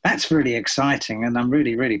 So that's really exciting, and I'm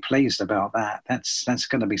really, really pleased about that. That's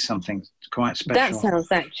going to be something quite special. That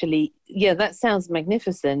sounds actually, that sounds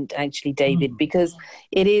magnificent, actually, David, because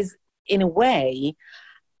it is, in a way,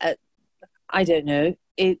 I don't know,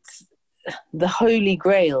 it's the holy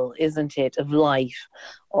grail, isn't it, of life,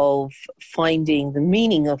 of finding the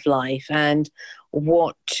meaning of life. And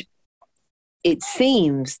what it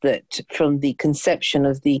seems that from the conception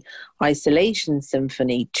of the Isolation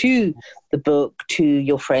Symphony to the book, to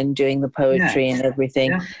your friend doing the poetry and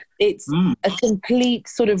everything, it's a complete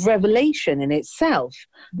sort of revelation in itself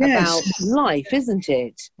about life, isn't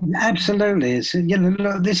it? Absolutely. It's,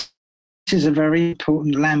 look, this is a very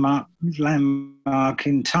important landmark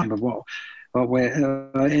in time of what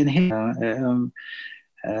we're in here.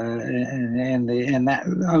 In that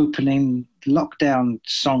opening lockdown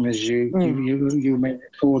song, as you may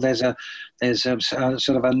recall, there's a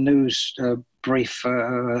sort of a news brief,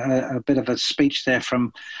 a bit of a speech there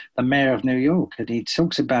from the mayor of New York, and he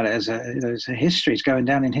talks about it as a history. It's going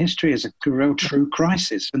down in history as a real true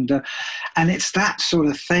crisis, and it's that sort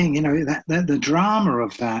of thing, that the drama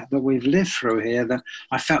of that we've lived through here, that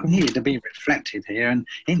I felt needed to be reflected here, and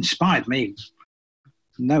it inspired me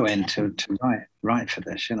no end to write for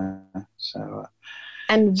this, So.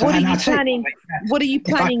 And what are you planning? What are you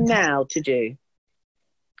planning now to do?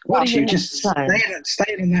 Well, actually, just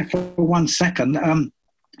stay in there for 1 second.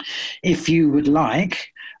 If you would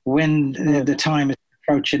like, when the time is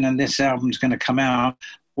approaching and this album's going to come out,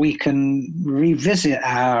 we can revisit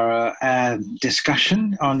our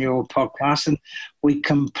discussion on your podcast, and we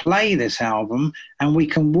can play this album and we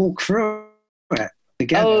can walk through it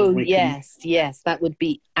together. Oh, yes, that would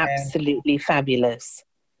be absolutely fabulous.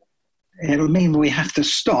 It'll mean we have to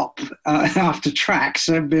stop after tracks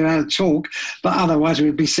and be able to talk, but otherwise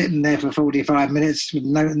we'd be sitting there for 45 minutes with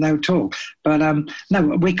no talk. But no,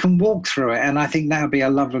 we can walk through it, and I think that would be a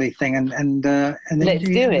lovely thing. And let's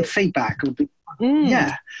do it. Feedback would be,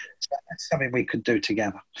 that's something we could do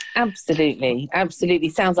together. Absolutely.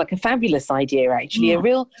 Sounds like a fabulous idea, actually. A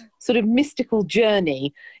real sort of mystical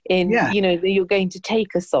journey in, that you're going to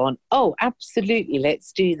take us on. Oh, absolutely.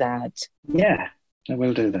 Let's do that. Yeah, I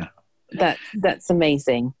will do that. That's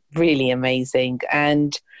amazing, really amazing.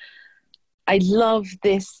 And I love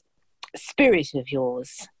this spirit of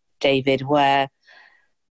yours, David, where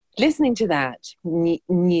listening to that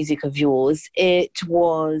music of yours, it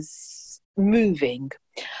was moving,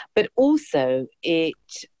 but also it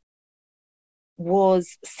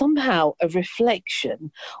was somehow a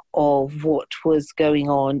reflection of what was going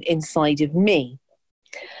on inside of me.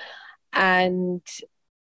 And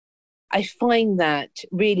I find that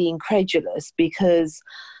really incredulous, because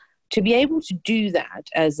to be able to do that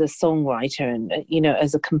as a songwriter and,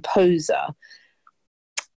 as a composer,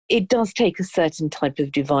 it does take a certain type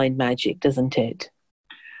of divine magic, doesn't it?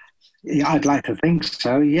 Yeah, I'd like to think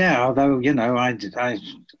so, yeah. Although,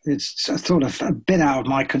 it's sort of a bit out of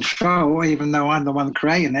my control, even though I'm the one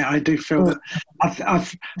creating it. I do feel that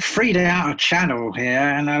I've freed out a channel here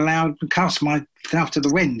and cast myself to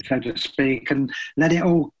the wind, so to speak, and let it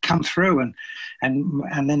all come through. And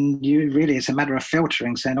then it's a matter of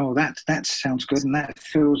filtering, saying, oh, that sounds good, and that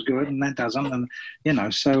feels good, and that doesn't. And,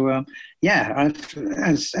 so,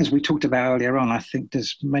 as we talked about earlier on, I think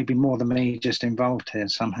there's maybe more than me just involved here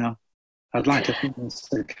somehow. I'd like to think that's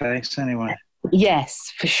the case anyway.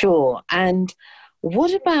 Yes, for sure. And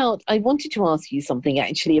What about, I wanted to ask you something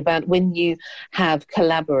actually about when you have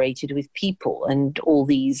collaborated with people and all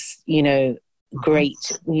these,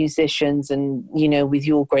 great musicians and, with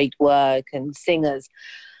your great work and singers.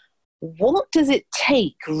 What does it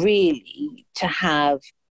take really to have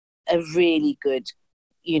a really good,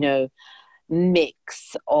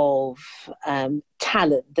 mix of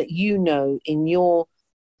talent that in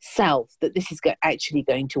yourself that this is actually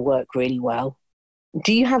going to work really well?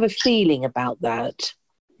 Do you have a feeling about that?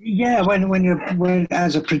 Yeah, when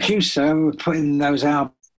as a producer putting those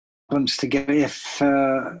albums together, if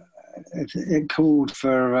it called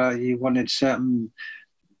for you wanted certain,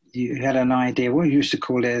 you had an idea. What you used to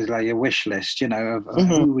call it is like your wish list, of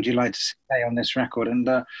who would you like to stay on this record,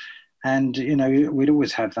 and we'd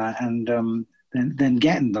always have that, and then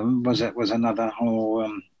getting them was another whole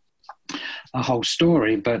a whole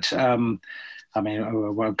story. But a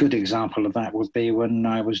good example of that would be when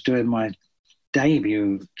I was doing my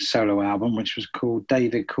debut solo album, which was called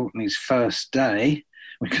David Courtney's First Day,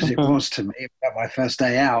 because it was to me my first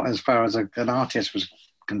day out as far as an artist was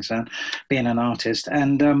concerned, being an artist.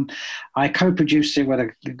 And I co-produced it with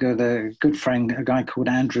a good friend, a guy called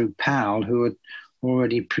Andrew Powell, who had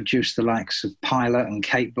already produced the likes of Pilot and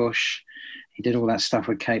Kate Bush. He did all that stuff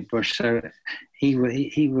with Kate Bush. So he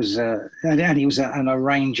was an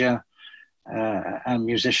arranger and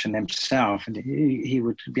musician himself, and he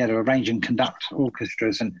would be able to arrange and conduct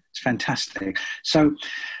orchestras, and it's fantastic. So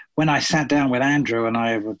when I sat down with Andrew and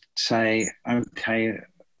I would say, okay,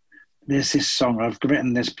 there's this song, I've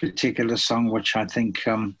written this particular song, which I think,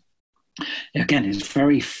 again, is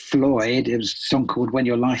very Floyd. It was a song called When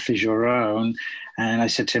Your Life Is Your Own. And I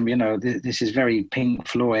said to him, this is very Pink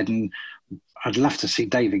Floyd, and I'd love to see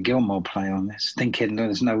David Gilmour play on this, thinking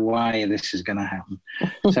there's no way this is going to happen.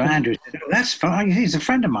 So Andrew said, that's fine. He's a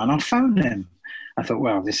friend of mine. I'll phone him. I thought,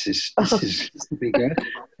 well, this will be good.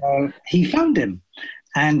 He phoned him.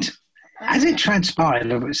 And as it transpired,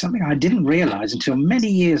 it was something I didn't realize until many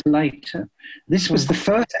years later. This was the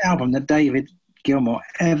first album that David Gilmour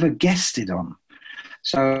ever guested on.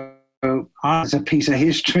 So it's a piece of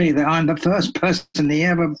history that I'm the first person he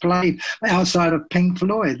ever played outside of Pink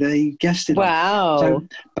Floyd that he guested on. Wow. So,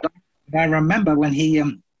 but I remember when he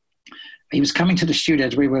was coming to the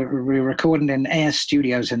studios. We were recording in Air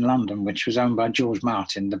Studios in London, which was owned by George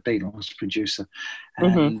Martin, the Beatles producer.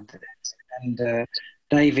 And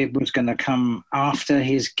David was going to come after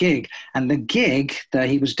his gig. And the gig that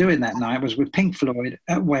he was doing that night was with Pink Floyd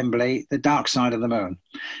at Wembley, The Dark Side of the Moon.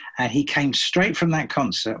 And he came straight from that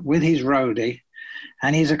concert with his roadie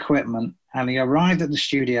and his equipment. And he arrived at the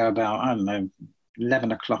studio about,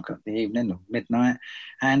 11 o'clock at the evening or midnight.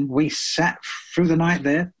 And we sat through the night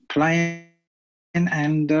there playing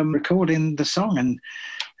and recording the song.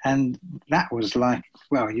 And that was like,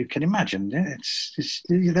 well, you can imagine. It's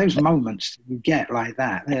those moments that you get like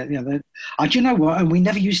that. Do you know what? And we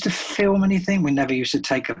never used to film anything. We never used to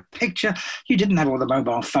take a picture. You didn't have all the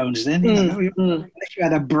mobile phones then. Unless you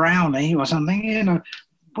had a Brownie or something,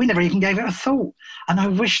 we never even gave it a thought. And I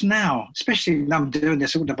wish now, especially when I'm doing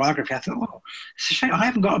this autobiography, I thought, oh, it's a shame I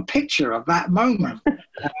haven't got a picture of that moment.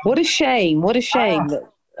 What a shame. What a shame.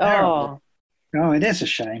 Oh, it is a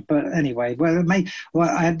shame. But anyway,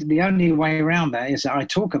 the only way around that is that I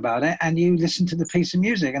talk about it and you listen to the piece of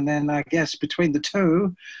music. And then I guess between the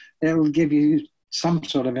two, it will give you some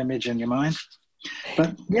sort of image in your mind.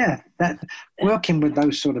 But yeah, that working with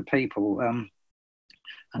those sort of people,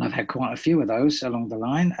 and I've had quite a few of those along the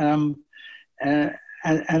line. And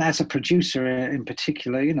as a producer in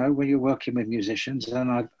particular, when you're working with musicians, and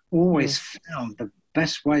I've always found the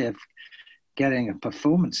best way of getting a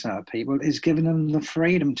performance out of people is giving them the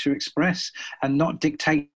freedom to express and not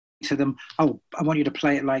dictate to them, oh, I want you to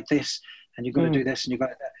play it like this, and you've got to do this, and you've got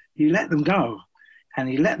to... You let them go,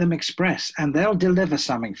 and you let them express, and they'll deliver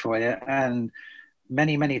something for you, and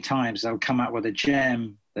many, many times they'll come out with a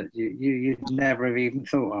gem that you'd never have even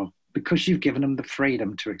thought of, because you've given them the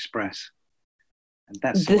freedom to express. And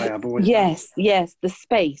that's the way I've always... Yes, the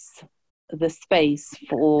space for the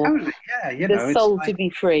soul to be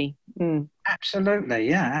free.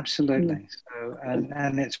 Absolutely, absolutely. So,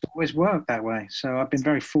 and it's always worked that way. So I've been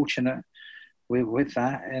very fortunate with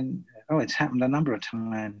that, and it's happened a number of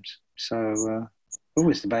times. So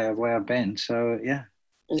always the way I've been. So yeah,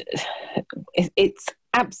 it's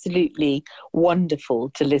absolutely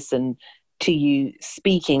wonderful to listen to you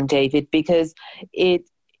speaking, David, because it's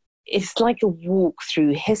like a walk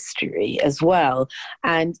through history as well,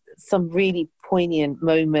 and some really poignant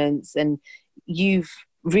moments, and you've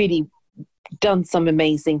really done some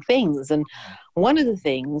amazing things. And one of the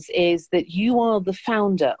things is that you are the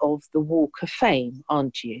founder of the Walk of Fame,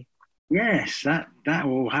 aren't you? Yes, that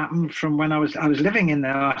all happened from when I was living in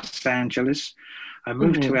Los Angeles. I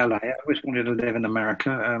moved to LA. I always wanted to live in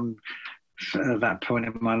America. At that point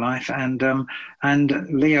in my life, and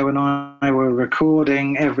Leo and I were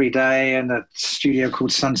recording every day in a studio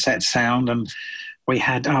called Sunset Sound, and we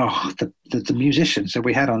had the musicians that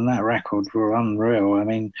we had on that record were unreal. I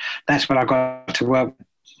mean, that's when I got to work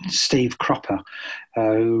with Steve Cropper,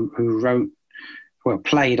 who wrote. Well,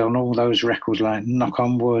 played on all those records like Knock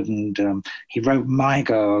on Wood, and he wrote My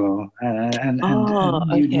Girl, and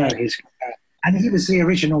you know his. And he was the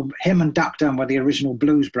original, him and Duck Dunn were the original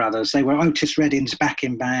Blues Brothers. They were Otis Redding's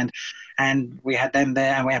backing band, and we had them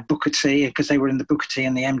there, and we had Booker T, because they were in the Booker T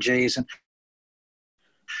and the MGs. And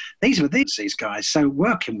these were these guys. So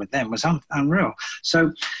working with them was unreal.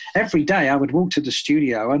 So every day I would walk to the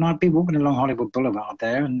studio, and I'd be walking along Hollywood Boulevard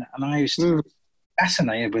there, and I used to be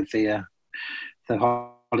fascinated with the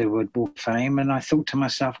Hollywood Walk of Fame. And I thought to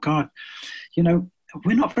myself, God, you know,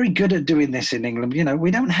 we're not very good at doing this in England. You know,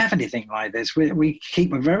 we don't have anything like this. We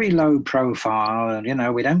keep a very low profile, and, you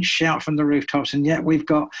know, we don't shout from the rooftops, and yet we've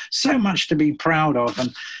got so much to be proud of,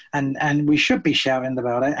 and we should be shouting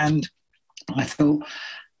about it. And I thought,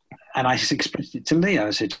 and I just expressed it to Leo.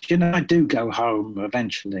 I said, you know, I do go home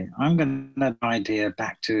eventually. I'm going to have an idea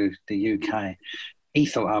back to the UK. He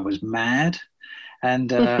thought I was mad.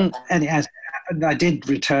 And I did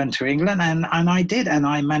return to England, and I did, and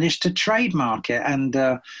I managed to trademark it. And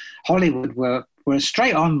Hollywood were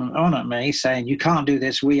straight on at me, saying, you can't do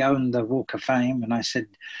this, we own the Walk of Fame. And I said,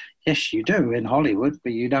 yes, you do in Hollywood,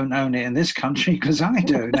 but you don't own it in this country, because I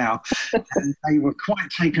do now. And they were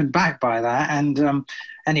quite taken back by that. And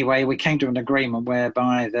anyway, we came to an agreement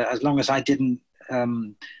whereby that as long as I didn't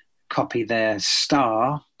copy their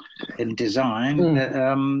star in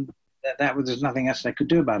design, that was, there's nothing else they could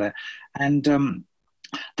do about it. And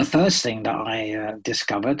the first thing that I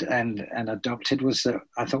discovered and adopted was that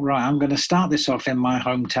I thought, right, I'm going to start this off in my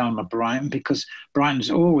hometown of Brighton, because Brighton's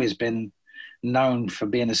always been known for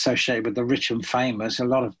being associated with the rich and famous. A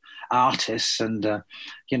lot of artists and,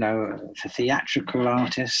 you know, theatrical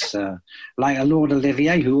artists, like Lord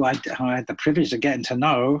Olivier, who I had the privilege of getting to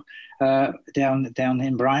know, down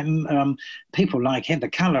in Brighton. People like him, the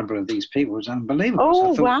caliber of these people was unbelievable.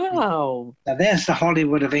 Oh, so thought, wow. Now there's the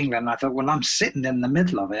Hollywood of England. I thought, well, I'm sitting in the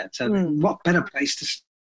middle of it. So what better place to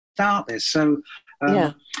start this? So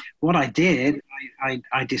what I did,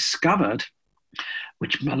 I discovered,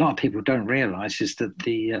 which a lot of people don't realize, is that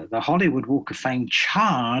the Hollywood Walk of Fame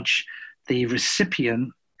charge the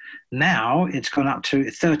recipient, now it's gone up to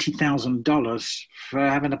 $30,000 for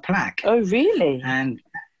having a plaque. Oh, really? And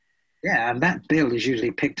yeah, and that bill is usually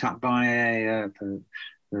picked up by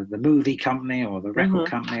the movie company or the record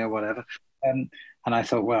company or whatever. And I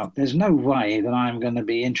thought, well, there's no way that I'm going to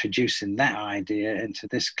be introducing that idea into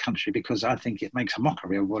this country, because I think it makes a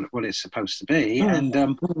mockery of what it's supposed to be. And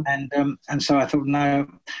so I thought, no,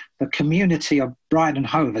 the community of Brighton and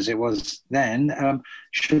Hove, as it was then,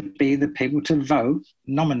 should be the people to vote,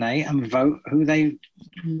 nominate and vote who they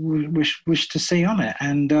wish to see on it.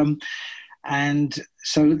 And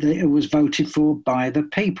so it was voted for by the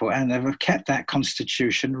people, and they've kept that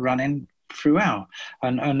constitution running throughout,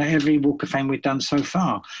 and every Walk of Fame we've done so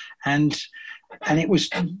far, and it was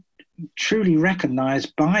truly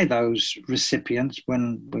recognised by those recipients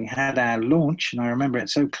when we had our launch. And I remember it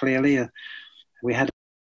so clearly.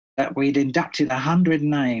 We'd inducted 100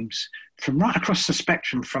 names from right across the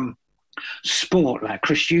spectrum, from sport like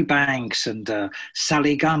Chris Eubanks and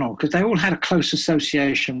Sally Gunnell, because they all had a close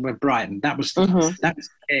association with Brighton. That was the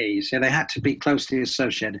key. So they had to be closely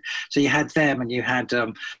associated. So you had them, and you had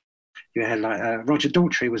like Roger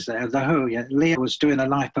Daltrey was there, The Who. Yeah, Leo was doing a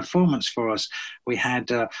live performance for us. We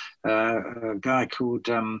had a guy called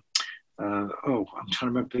I'm trying to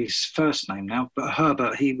remember his first name now, but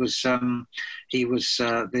Herbert. He was the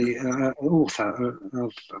author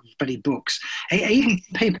of many books. Even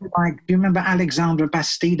people like, do you remember Alexandra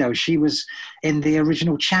Bastido? She was in the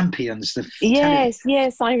original Champions. Yes,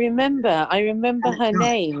 I remember. I remember her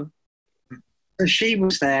name. So she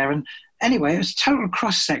was there, and anyway, it was a total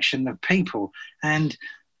cross section of people, and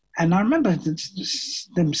I remember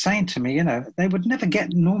them saying to me, you know, they would never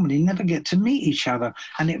get to meet each other.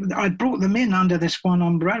 And I brought them in under this one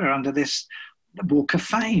umbrella, under this Walk of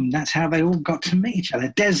Fame. That's how they all got to meet each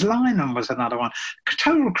other. Des Lynam was another one.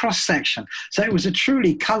 Total cross-section. So it was a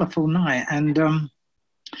truly colourful night. And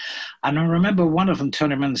And I remember one of them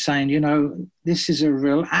turning around and saying, you know, this is a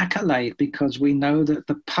real accolade because we know that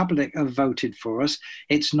the public have voted for us.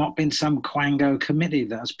 It's not been some quango committee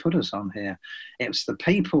that has put us on here. It's the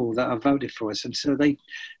people that have voted for us. And so they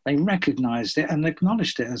recognised it and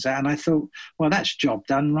acknowledged it as that. And I thought, well, that's job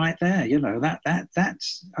done right there. You know,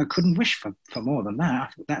 that's I couldn't wish for more than that. I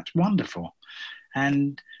thought that's wonderful.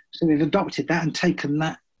 And so we've adopted that and taken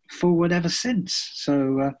that forward ever since.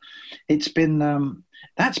 So it's been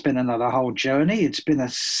that's been another whole journey. It's been a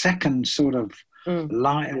second sort of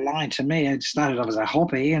line to me. It started off as a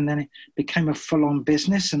hobby and then it became a full-on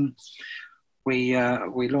business. And we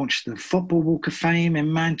launched the Football Walk of Fame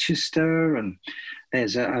in Manchester, and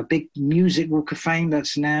there's a big music Walk of Fame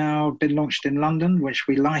that's now been launched in London, which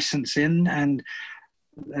we license in. And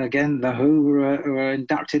again, The Who were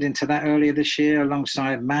inducted into that earlier this year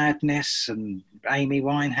alongside Madness and Amy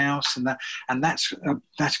Winehouse, and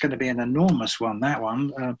that's going to be an enormous one. That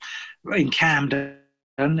one in Camden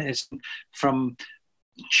is from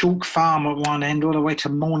Chalk Farm at one end all the way to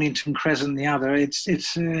Mornington Crescent the other. It's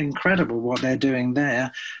incredible what they're doing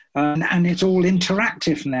there. And it's all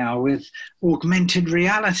interactive now with augmented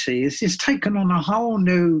reality. It's taken on a whole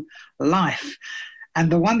new life. And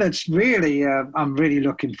the one that's really, I'm really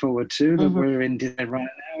looking forward to, that we're in right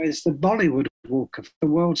now, is the Bollywood Walk of the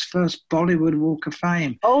world's first Bollywood Walk of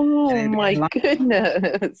Fame. Oh my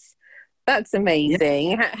goodness, that's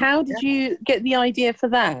amazing! Yeah. How did you get the idea for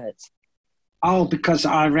that? Oh, because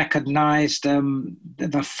I recognised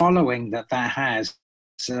the following that has.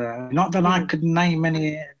 Not that I could name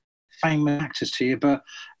any famous actors to you, but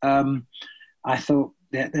I thought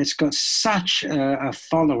it's got such a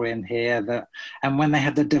following here that, and when they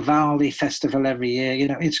have the Diwali festival every year, you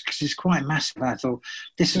know, it's quite massive. I thought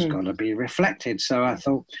this has got to be reflected. So I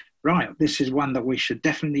thought, right, this is one that we should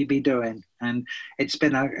definitely be doing. And it's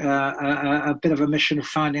been a bit of a mission of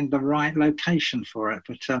finding the right location for it.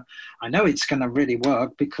 But I know it's going to really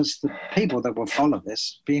work because the people that will follow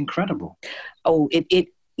this be incredible. Oh, it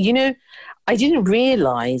you know, I didn't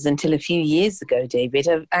realise until a few years ago, David,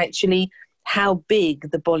 of actually how big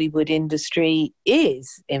the Bollywood industry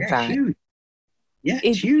is, in fact. Huge. Yeah,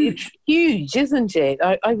 it's huge. It's huge, isn't it?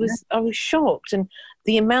 I was shocked, and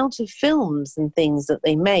the amount of films and things that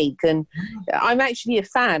they make. And I'm actually a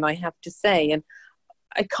fan, I have to say, and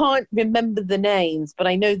I can't remember the names, but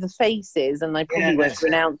I know the faces, and I probably won't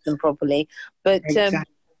pronounce them properly. But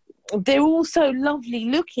they're also lovely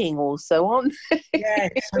looking also, aren't they? Yeah,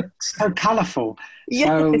 it's so colourful. Yes.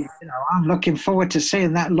 So, you know, I'm looking forward to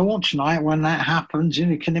seeing that launch night when that happens.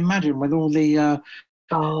 You can imagine with all the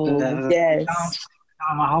yes,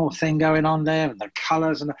 the whole thing going on there, and the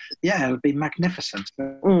colours, and it'll be magnificent.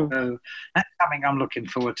 So that's something I'm looking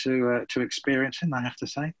forward to experiencing. I have to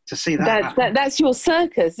say, to see that. That's your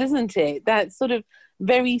circus, isn't it? That's sort of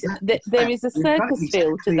very. There is a circus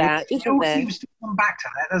feel to that, isn't there? It seems to come back to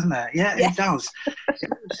that, doesn't it? Yeah, yes. It does.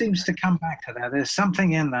 It seems to come back to that. There's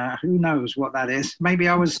something in there. Who knows what that is? Maybe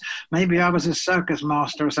I was a circus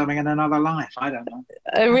master or something in another life. I don't know.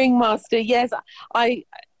 A ringmaster, yes.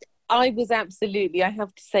 I was absolutely, I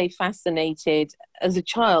have to say, fascinated as a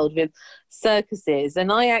child with circuses,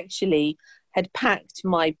 and I actually had packed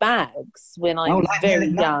my bags when I was very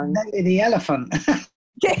young. Nelly the elephant.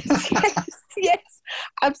 Yes,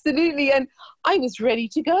 absolutely. And I was ready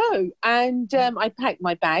to go. And I packed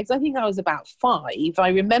my bags. I think I was about 5. I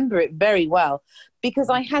remember it very well because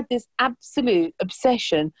I had this absolute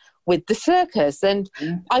obsession with the circus. And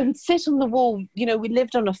I would sit on the wall. You know, we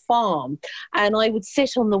lived on a farm, and I would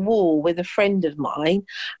sit on the wall with a friend of mine,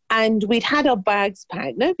 and we'd had our bags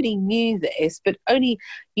packed. Nobody knew this, but only,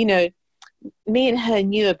 you know, me and her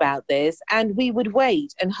knew about this, and we would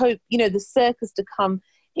wait and hope, you know, the circus to come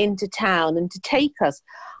into town and to take us.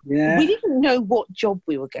 Yeah. We didn't know what job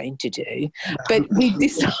we were going to do, but we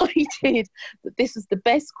decided that this was the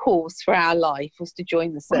best course for our life, was to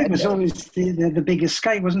join the circus. It was always the big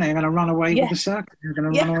escape, wasn't it? You're going to run away with the circus. You're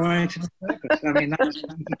going to run away to the circus. I mean, that was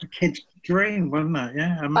a kid's dream, wasn't it?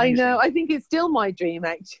 Yeah, amazing. I know. I think it's still my dream,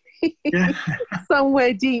 actually. Yeah.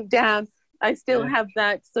 Somewhere deep down, I still have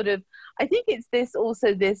that sort of, I think it's this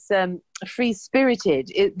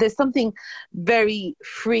free-spirited. There's something very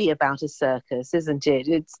free about a circus, isn't it?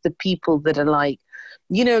 It's the people that are like,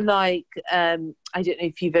 you know, like, I don't know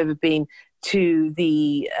if you've ever been to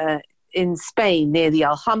in Spain near the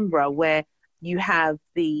Alhambra, where you have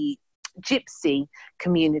the gypsy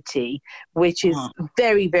community, which is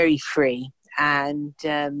very, very free and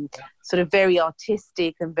sort of very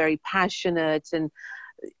artistic and very passionate, and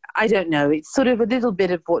I don't know, it's sort of a little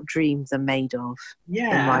bit of what dreams are made of.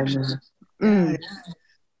 Yeah.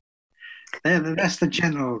 That's the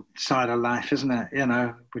gentle side of life, isn't it? You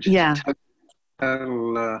know, which is Yeah.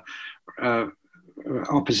 total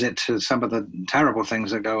opposite to some of the terrible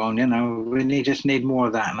things that go on. You know, just need more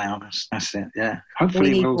of that now. That's it. Yeah.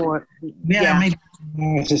 Hopefully We need we'll. more. Yeah, Yeah.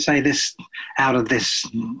 maybe to say this out of this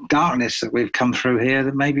darkness that we've come through here,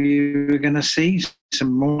 that maybe we're going to see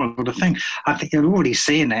some more of the thing. I think you're already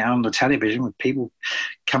seeing it on the television with people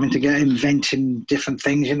coming together, inventing different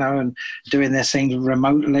things, you know, and doing their things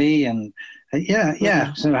remotely. And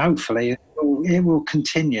yeah. So hopefully it will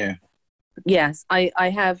continue. Yes, I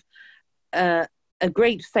have a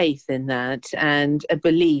great faith in that and a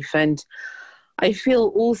belief. And I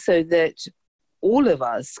feel also that all of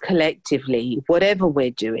us collectively, whatever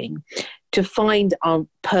we're doing, to find our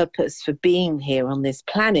purpose for being here on this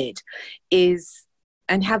planet is,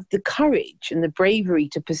 and have the courage and the bravery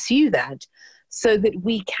to pursue that so that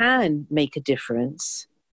we can make a difference.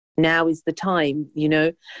 Now is the time, you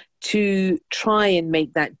know, to try and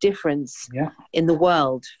make that difference in the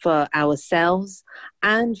world for ourselves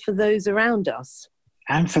and for those around us.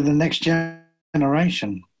 And for the next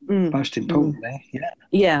generation, most importantly.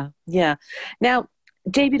 Yeah. Now,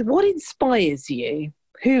 David, what inspires you?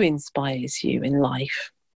 Who inspires you in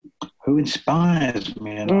life? Who inspires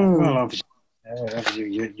me in life? Well,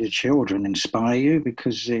 obviously your children inspire you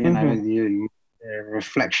because, you know, they're a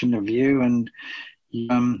reflection of you, and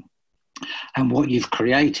what you've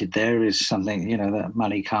created there is something, you know, that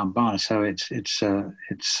money can't buy. So it's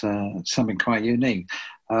something quite unique.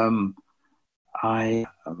 I've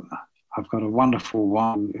got a wonderful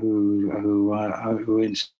one who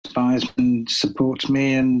inspires and supports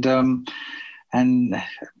me and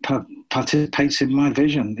participates in my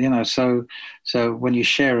vision. You know, so when you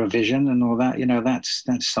share a vision and all that, you know, that's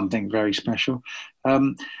something very special.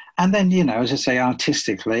 And then, you know, as I say,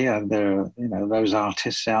 artistically, there are, you know, those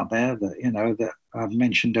artists out there that, you know, that I've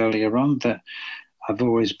mentioned earlier on that I've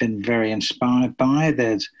always been very inspired by.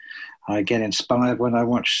 I get inspired when I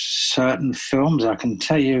watch certain films. I'll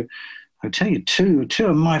tell you two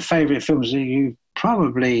of my favourite films that you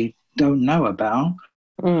probably don't know about.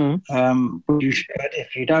 You should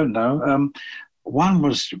if you don't know. One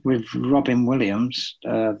was with Robin Williams,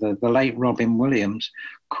 the late Robin Williams,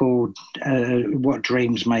 called What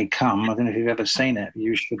Dreams May Come. I don't know if you've ever seen it.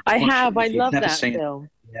 You should. I have. I love that film.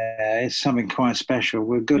 Yeah, it's something quite special.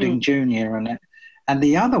 We're Gooding Jr. in it. And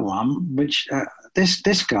the other one, which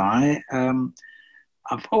this guy,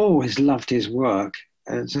 I've always loved his work.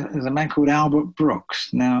 There's a man called Albert Brooks.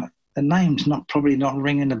 Now, the name's probably not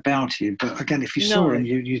ringing a bell to you, but again, if you saw him,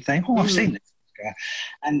 you think, oh, I've seen this guy.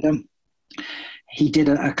 And he did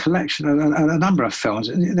a collection, a number of films.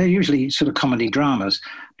 They're usually sort of comedy dramas,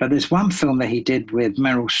 but there's one film that he did with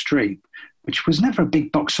Meryl Streep, which was never a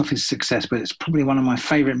big box office success, but it's probably one of my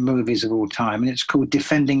favourite movies of all time, and it's called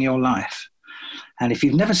Defending Your Life. And if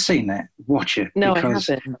you've never seen it, watch it. No, I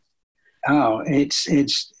haven't. Oh, it's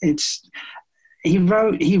he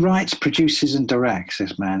writes, produces, and directs.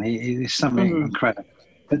 This man, he's something incredible.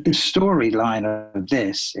 But the storyline of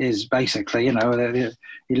this is basically, you know,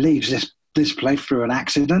 he leaves this place through an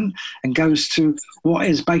accident and goes to what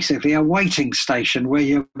is basically a waiting station where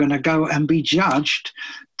you're going to go and be judged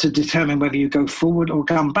to determine whether you go forward or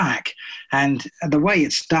come back. And the way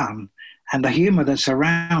it's done, and the humour that's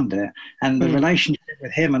around it, and the relationship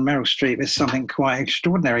with him and Meryl Streep is something quite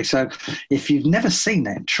extraordinary. So if you've never seen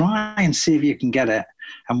it, try and see if you can get it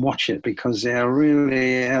and watch it, because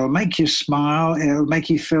it'll make you smile. It'll make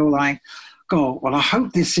you feel like, God, well, I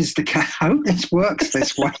hope this is I hope this works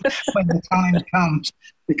this way when the time comes,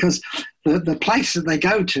 because the place that they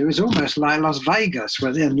go to is almost like Las Vegas,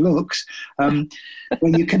 where it looks, where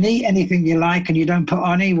you can eat anything you like and you don't put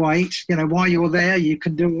on any weight. You know, while you're there, you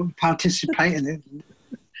can participate in it.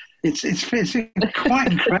 It's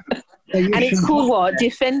quite incredible. And it's called what?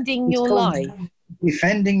 Defending Your Life.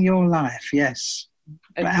 Defending Your Life, yes.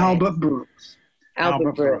 Okay. Albert Brooks.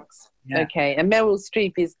 Albert Brooks. Yeah. Okay, and Meryl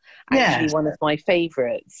Streep is actually one of my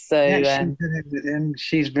favourites. So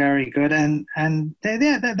she's very good, and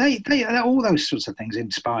they all those sorts of things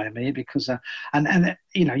inspire me, because and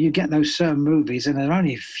you know, you get those certain movies, and there are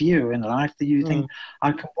only a few in life that you think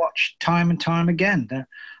I can watch time and time again. There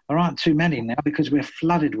aren't too many now because we're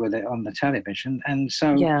flooded with it on the television, and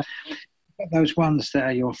so those ones that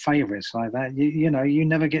are your favourites like that, you know, you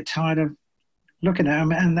never get tired of looking at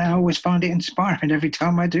them, and I always find it inspiring every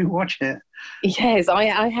time I do watch it. Yes, I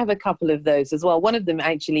have a couple of those as well. One of them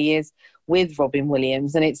actually is with Robin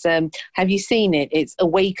Williams, and it's have you seen it? It's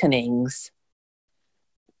Awakenings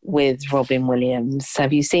with Robin Williams.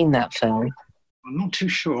 Have you seen that film? I'm not too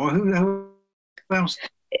sure. Who else?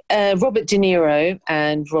 Robert De Niro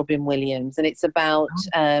and Robin Williams, and it's about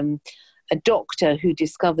a a doctor who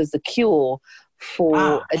discovers a cure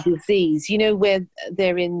for a disease, you know, where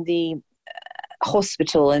they're in the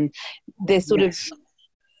hospital and they're sort of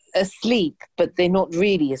asleep, but they're not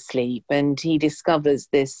really asleep. And he discovers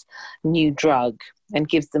this new drug and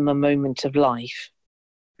gives them a moment of life.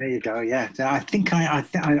 There you go. Yeah, I think I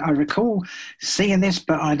recall seeing this,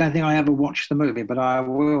 but I don't think I ever watched the movie. But I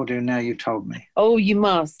will do now. You've told me. Oh, you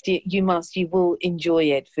must. You must. You will enjoy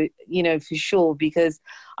it for sure, because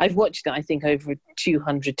I've watched it, I think, over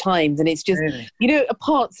 200 times, and it's just really?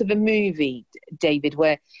 Parts of a movie, David,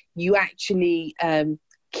 where you actually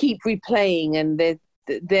keep replaying, and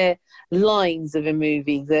they're lines of a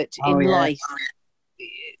movie that life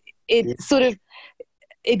sort of.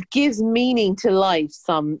 It gives meaning to life,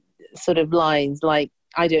 some sort of lines, like,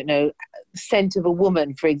 I don't know, Scent of a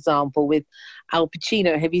Woman, for example, with Al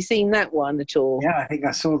Pacino. Have you seen that one at all? Yeah, I think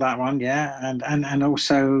I saw that one, yeah. And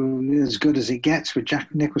also As Good as It Gets with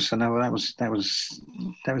Jack Nicholson. Oh, that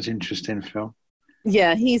was interesting, Phil.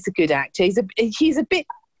 Yeah, he's a good actor. He's a bit,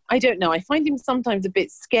 I don't know, I find him sometimes a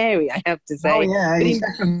bit scary, I have to say. Oh, yeah, he's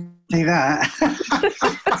definitely that.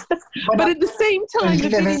 But at the same time, a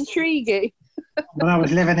bit intriguing. When I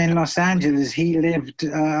was living in Los Angeles, he lived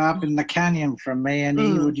up in the canyon from me, and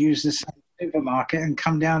he would use the same supermarket and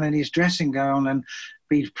come down in his dressing gown and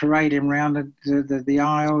be parading around the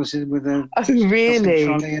aisles with a really?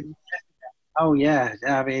 trolley. Oh yeah,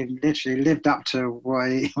 I mean, literally lived up to what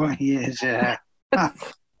he is. Yeah.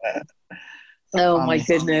 Oh my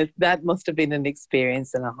goodness, that must have been an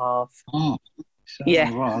experience and a half. Oh,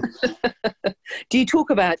 yeah. Do you talk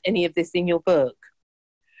about any of this in your book?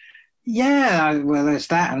 Yeah, well, there's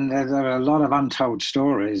that, and there are a lot of untold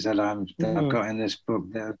stories that I've got in this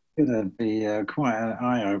book that are going to be quite an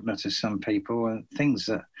eye-opener to some people, and things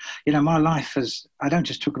that, my life is, I don't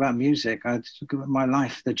just talk about music, I talk about my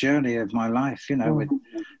life, the journey of my life, with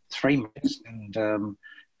 3 kids and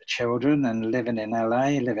children, and living in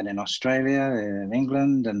LA, living in Australia, in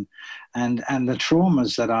England, and the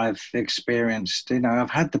traumas that I've experienced. I've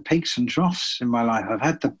had the peaks and troughs in my life. I've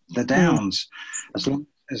had the downs,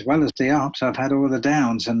 as well as the ups. I've had all the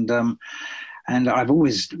downs, and I've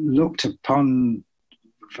always looked upon,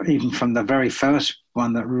 even from the very first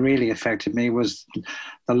one that really affected me was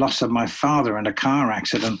the loss of my father in a car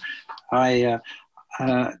accident. I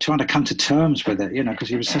trying to come to terms with it, because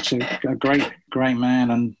he was such a great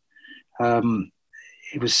man, and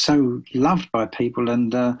he was so loved by people,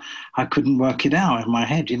 and I couldn't work it out in my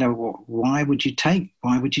head. Why would you take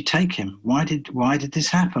him? Why did this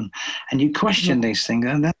happen? And you question these things,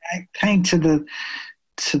 and then I came to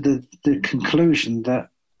the conclusion that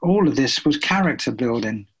all of this was character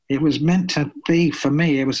building. It was meant to be for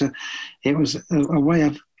me. It was a way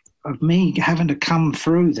of me having to come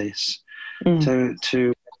through this to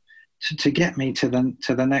get me to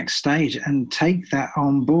the next stage and take that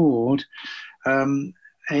on board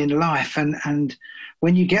in life. And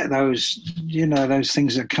when you get those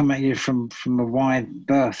things that come at you from a wide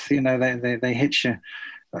berth, they hit you.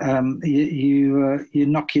 You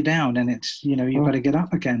knock you down, and it's you've got to get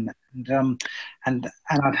up again. And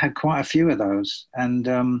I've had quite a few of those,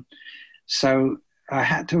 and so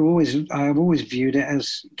I've always viewed it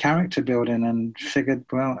as character building, and figured,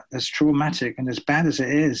 well, as traumatic and as bad as it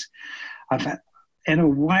is, in a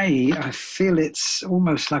way, I feel it's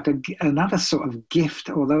almost like another sort of gift,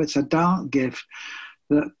 although it's a dark gift,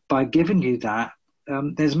 that by giving you that,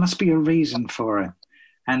 there must be a reason for it,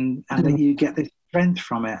 and that you get this strength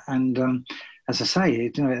from it. And as I say,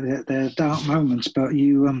 there are dark moments, but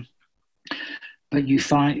you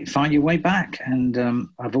find your way back. And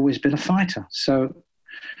I've always been a fighter, so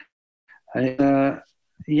I've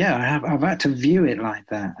had to view it like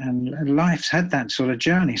that, and life's had that sort of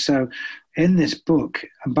journey. So in this book,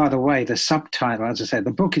 and by the way, the subtitle, as I said,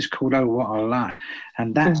 the book is called "Oh, What a Life,"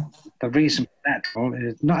 and that the reason for that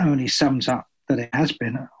is not only sums up that it has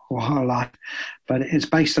been what a life, but it's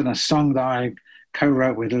based on a song that I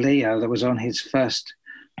co-wrote with Leo that was on his first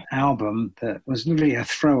album, that was really a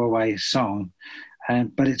throwaway song.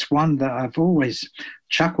 But it's one that I've always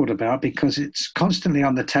chuckled about, because it's constantly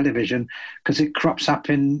on the television, because it crops up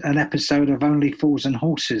in an episode of Only Fools and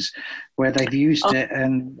Horses, where they've used it,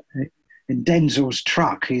 and in Denzel's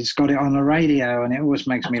truck, he's got it on the radio, and it always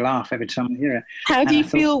makes me laugh every time I hear it. How do you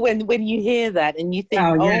feel when you hear that and you think,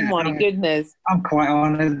 oh my goodness? I'm quite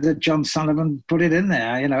honoured that John Sullivan put it in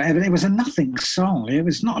there. It was a nothing song. It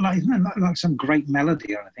was not like some great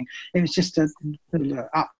melody or anything. It was just a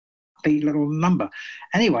upbeat little number.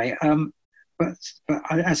 Anyway, but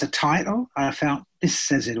as a title, I felt this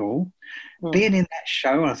says it all. Mm. Being in that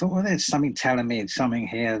show, I thought, well, there's something telling me something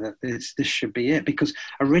here that this should be it. Because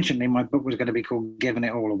originally my book was going to be called Giving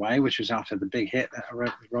It All Away, which was after the big hit that I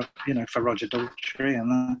wrote, for Roger Daltrey.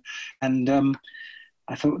 And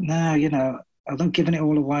I thought, no, although Giving It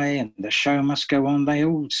All Away and The Show Must Go On, they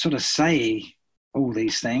all sort of say all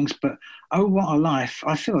these things. But Oh, What a Life,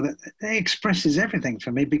 I feel that it expresses everything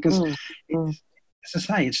for me because as I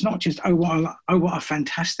say, it's not just what a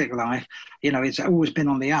fantastic life. It's always been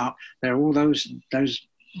on the up. There are all those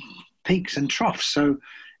peaks and troughs. So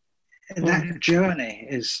that journey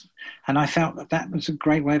is, and I felt that was a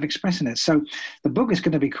great way of expressing it. So the book is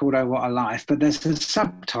going to be called Oh, What a Life, but there's a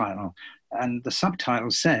subtitle, and the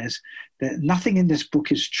subtitle says that nothing in this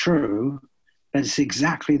book is true, but it's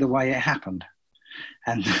exactly the way it happened.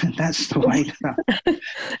 And that's the way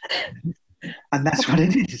and that's what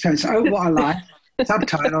it is. So it's Oh, What a Life.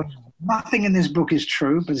 Subtitle, nothing in this book is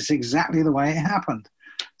true, but it's exactly the way it happened.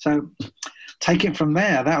 So take it from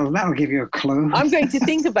there. That'll give you a clue. I'm going to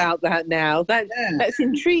think about that now. That's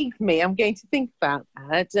intrigued me. I'm going to think about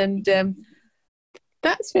that. And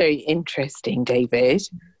that's very interesting, David.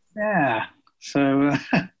 Yeah. So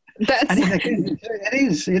it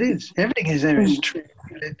is. Everything is there is true.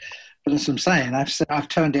 But as I'm saying, I've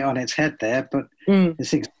turned it on its head there, but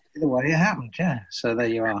it's exactly the way it happened. Yeah. So there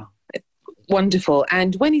you are. Wonderful.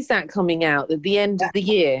 And when is that coming out? At the end of the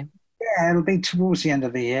year? Yeah, it'll be towards the end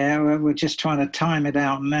of the year. We're just trying to time it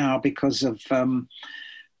out now because of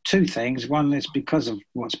two things. One is because of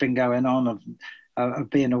what's been going on, of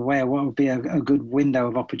being aware what would be a good window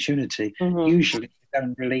of opportunity. Usually we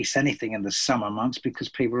don't release anything in the summer months because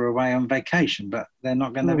people are away on vacation, but they're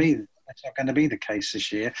not going to be. That's not going to be the case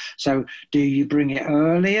this year. So do you bring it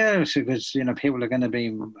earlier because people are going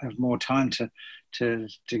to have more time to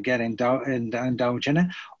get indulge in it,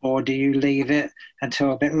 or do you leave it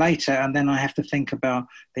until a bit later? And then I have to think about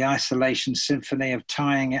the Isolation Symphony, of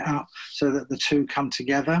tying it up so that the two come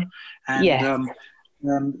together.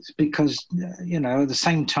 And because at the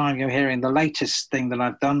same time you're hearing the latest thing that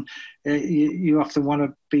I've done, you often want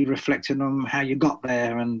to be reflecting on how you got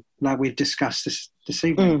there, and like we've discussed this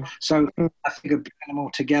evening. So I think bringing them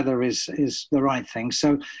all together is the right thing.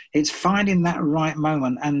 So it's finding that right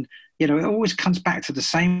moment, and it always comes back to the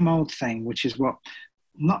same old thing, which is what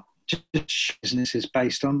not just business is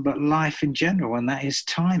based on, but life in general, and that is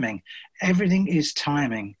timing. Everything is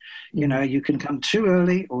timing. You can come too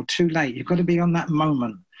early or too late. You've got to be on that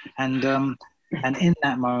moment, and in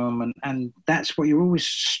that moment, and that's what you always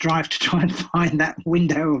strive to try and find, that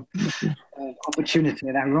window of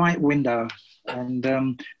opportunity, that right window.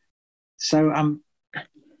 And so I'm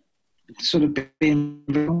sort of being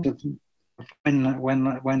involved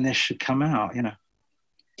when this should come out,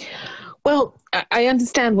 Well, I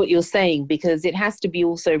understand what you're saying, because it has to be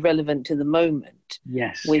also relevant to the moment.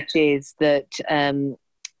 Yes. Which is that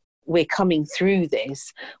we're coming through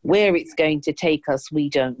this. Where it's going to take us, we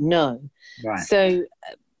don't know. Right. So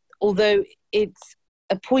although it's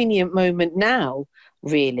a poignant moment now,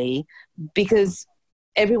 really, because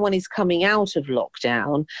everyone is coming out of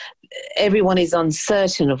lockdown, everyone is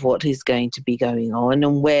uncertain of what is going to be going on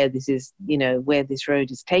and where this is, where this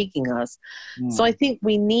road is taking us. So I think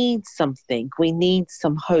we need something. We need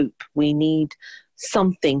some hope. We need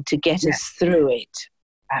something to get us through it.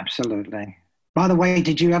 Absolutely. By the way,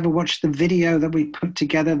 did you ever watch the video that we put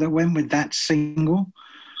together that went with that single?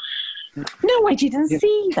 No, I didn't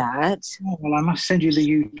see that. Oh, well, I must send you the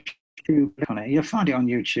YouTube on it. You'll find it on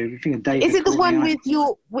YouTube. If you can, David, is it the one with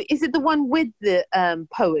Is it the one with the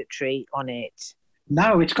poetry on it?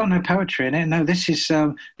 No, it's got no poetry in it. No, this is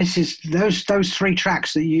those three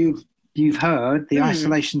tracks that you've heard, the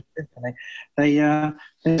Isolation Symphony.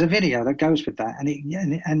 There's a video that goes with that,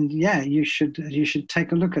 and you should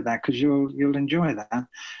take a look at that, because you'll enjoy that.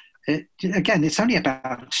 It's only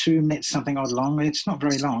about 2 minutes something odd long. It's not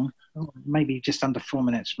very long, maybe just under 4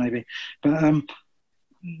 minutes, maybe. But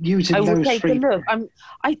using I will those take three. a look.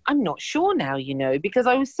 I'm not sure now, because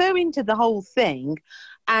I was so into the whole thing,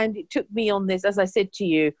 and it took me on this, as I said to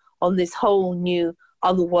you, on this whole new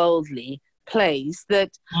otherworldly place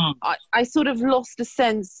that I sort of lost a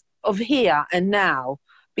sense of here and now.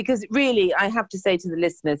 Because really, I have to say to the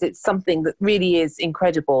listeners, it's something that really is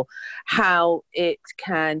incredible how it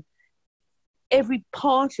can, every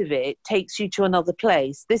part of it takes you to another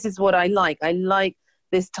place. This is what I like. I like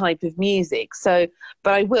this type of music. So,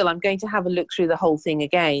 but I'm going to have a look through the whole thing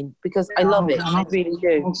again, because I love it. I really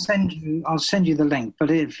do. I'll send you the link.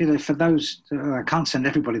 But if for those, I can't send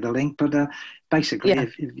everybody the link. But basically,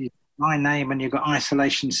 if you my name and you've got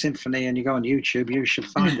Isolation Symphony and you go on YouTube, you should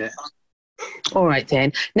find it. All right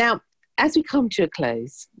then. Now, as we come to a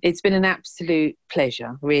close, it's been an absolute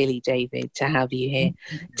pleasure, really, David, to have you here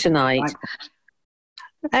tonight.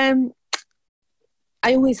 I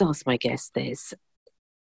always ask my guests this.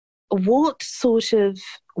 What sort of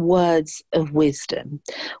words of wisdom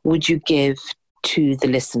would you give to the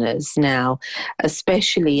listeners now,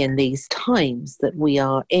 especially in these times that we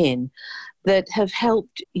are in, that have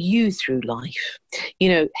helped you through life,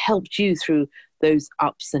 helped you through those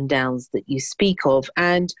ups and downs that you speak of,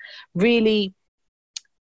 and really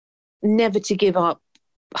never to give up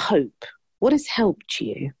hope? What has helped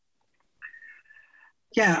you?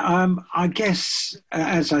 Yeah, I guess,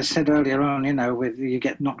 as I said earlier on, with you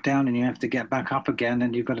get knocked down and you have to get back up again,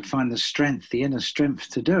 and you've got to find the strength, the inner strength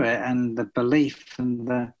to do it, and the belief and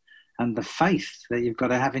the faith that you've got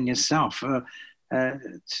to have in yourself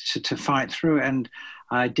to fight through it. And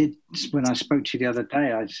I did, when I spoke to you the other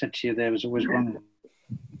day, I said to you there was always one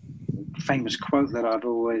famous quote that I've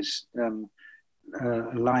always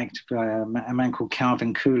liked by a man called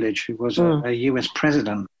Calvin Coolidge, who was a US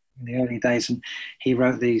president in the early days, and he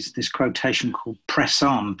wrote this quotation called "Press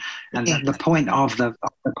on." And the point of the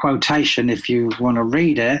quotation, if you want to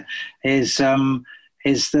read it, is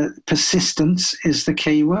that persistence is the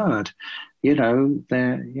key word. That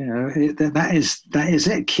is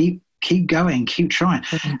it. Keep going, keep trying.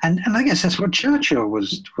 And I guess that's what Churchill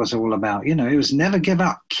was all about. It was never give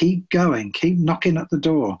up, keep going, keep knocking at the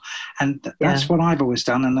door. And that's what I've always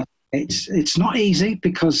done. And it's not easy,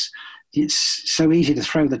 because it's so easy to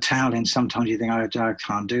throw the towel in. Sometimes you think, I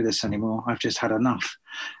can't do this anymore. I've just had enough.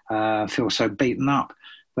 I feel so beaten up.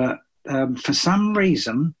 But for some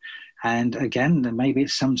reason, and again, maybe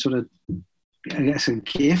it's some sort of, I guess, a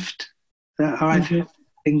gift that I've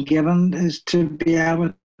been given, is to be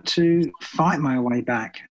able to fight my way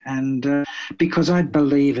back. And because I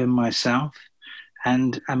believe in myself,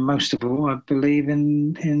 and most of all, I believe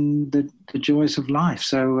in the joys of life.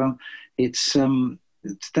 So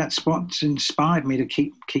that's what's inspired me to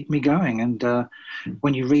keep me going. And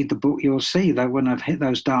when you read the book, you'll see that when I've hit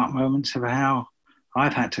those dark moments of how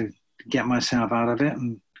I've had to get myself out of it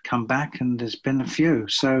and come back, and there's been a few.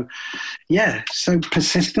 So so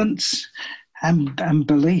persistence and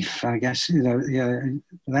belief, I guess,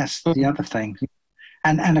 that's the other thing.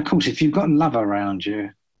 And of course, if you've got love around you,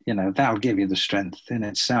 that'll give you the strength in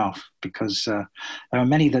itself, because there are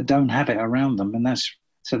many that don't have it around them, and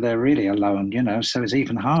so they're really alone, so it's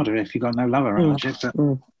even harder if you've got no love around you. But,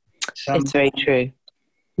 it's very true.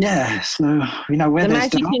 Yeah, so, where the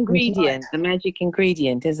magic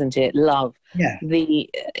ingredient, isn't it? Love. Yeah. The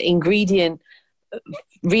ingredient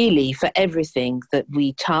really for everything that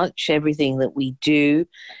we touch, everything that we do.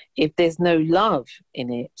 If there's no love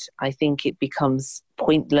in it, I think it becomes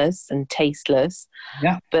pointless and tasteless.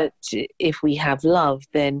 Yeah. But if we have love,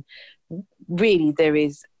 then really there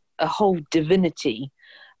is a whole divinity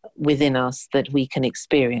within us that we can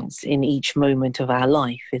experience in each moment of our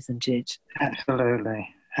life, isn't it?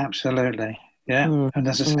 Absolutely. Yeah. And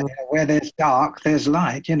as I say, where there's dark, there's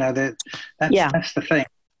light. That's the thing.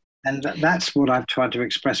 And that's what I've tried to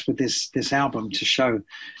express with this album, to show,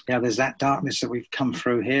 there's that darkness that we've come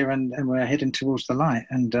through here, and we're heading towards the light.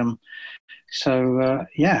 And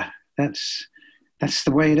that's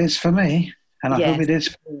the way it is for me, and I hope it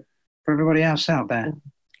is for everybody else out there.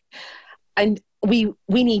 And we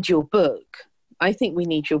need your book. I think we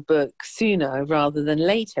need your book sooner rather than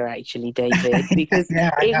later, actually, David, because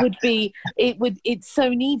it's so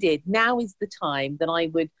needed. Now is the time that I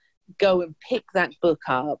would go and pick that book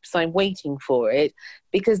up. So I'm waiting for it,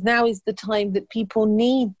 because now is the time that people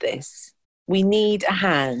need this. We need a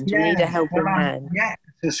hand. We need a helping hand. Yeah,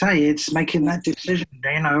 to say, it's making that decision,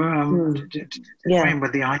 going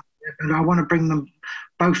with the idea. And I want to bring them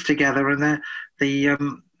both together. And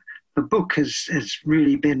the book has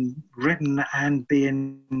really been written and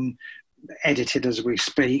being edited as we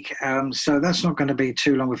speak. So that's not going to be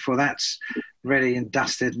too long before that's ready and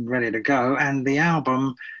dusted and ready to go. And the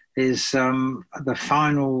album is the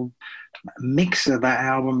final mix of that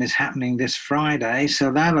album is happening this Friday.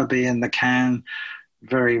 So that'll be in the can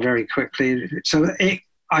very, very quickly. So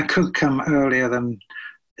I could come earlier than,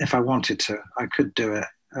 if I wanted to, I could do it.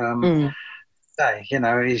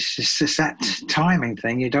 It's just that timing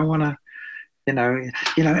thing. You don't want to,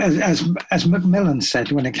 as Macmillan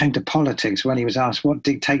said when it came to politics, when he was asked what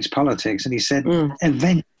dictates politics, and he said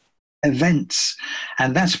events,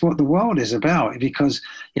 and that's what the world is about. Because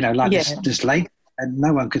this late, and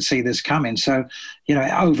no one could see this coming, so it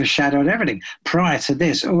overshadowed everything. Prior to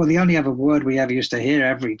this, the only other word we ever used to hear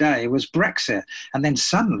every day was Brexit, and then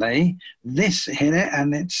suddenly this hit it,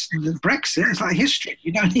 and it's Brexit. It's like history.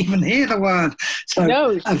 You don't even hear the word. So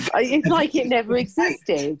no, it's like it never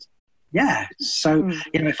existed. Yeah. So,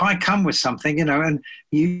 if I come with something, and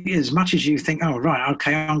you, as much as you think, oh, right,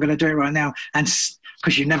 okay, I'm going to do it right now. And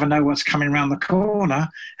because you never know what's coming around the corner,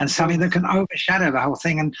 and something that can overshadow the whole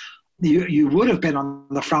thing. And you would have been on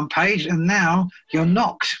the front page, and now you're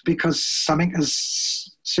knocked because something has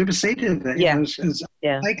superseded it, has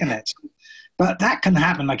taken it. But that can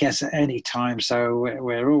happen, I guess, at any time. So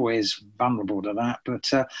we're always vulnerable to that.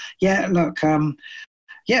 But look,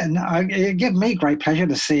 it gives me great pleasure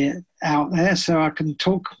to see it out there, so I can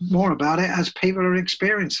talk more about it as people are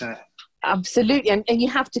experiencing it. Absolutely, and you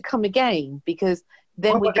have to come again, because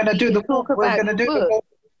then we're going to do the talk about the book.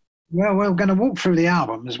 Well, we're going to walk through the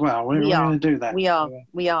album as well. We're going to do that. We are.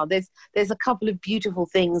 There's a couple of beautiful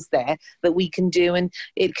things there that we can do, and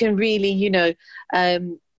it can really,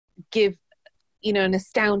 give, an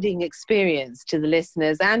astounding experience to the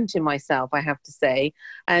listeners and to myself, I have to say.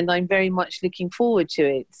 And I'm very much looking forward to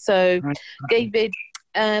it. So, right. David,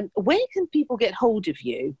 where can people get hold of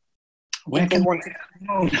you? Where can they get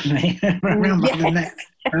hold of me? Around the neck.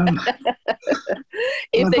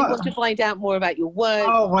 If they want to find out more about your work.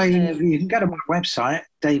 You can go to my website,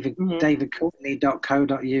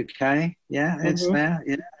 davidcourtney.co.uk. Yeah, it's there.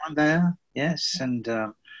 Yeah, I'm there. Yes, and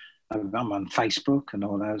I'm on Facebook and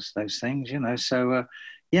all those things, So,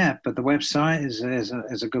 but the website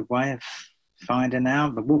is a good way of finding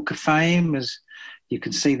out. The Walk of Fame you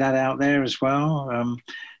can see that out there as well.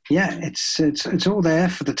 It's all there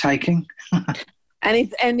for the taking.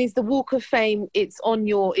 And is the Walk of Fame? It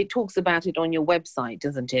talks about it on your website,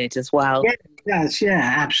 doesn't it, as well? Yeah, it does.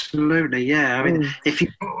 Yeah, absolutely. Yeah, I mean, if you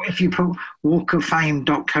put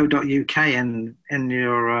walkoffame.co.uk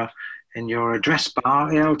in your address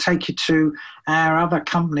bar, it'll take you to our other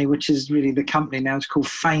company, which is really the company now. It's called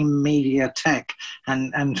Fame Media Tech,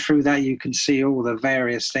 and through that you can see all the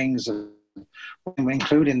various things,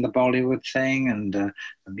 including the Bollywood thing and the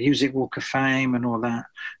Music Walk of Fame and all that.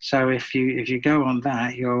 So if you go on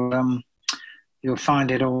that, you'll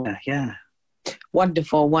find it all there. Yeah.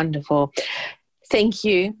 Wonderful. Thank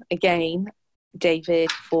you again,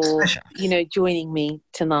 David, for joining me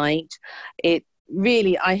tonight. I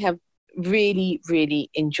have really, really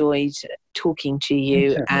enjoyed talking to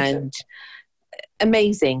you, and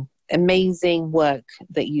amazing work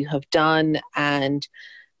that you have done, and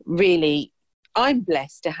really I'm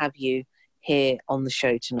blessed to have you here on the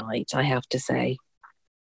show tonight, I have to say.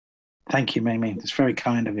 Thank you, Mimi. It's very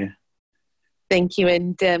kind of you. Thank you,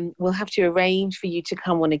 and we'll have to arrange for you to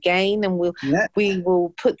come on again, and we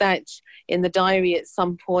will put that in the diary at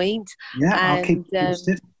some point. Yeah, I'll keep you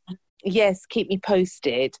posted. Yes, keep me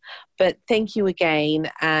posted. But thank you again,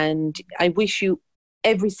 and I wish you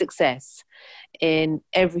every success in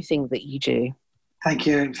everything that you do. Thank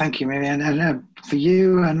you, Mimi, and for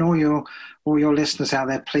you and all your listeners out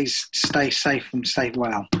there, please stay safe and stay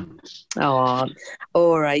well. Oh,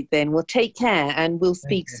 all right then. Well, take care, and we'll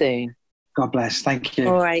speak soon. God bless. Thank you.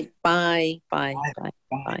 All right. Bye.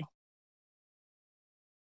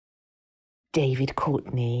 David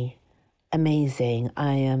Courtney, amazing.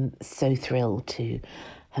 I am so thrilled to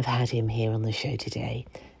have had him here on the show today.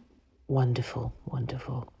 Wonderful.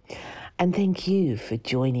 And thank you for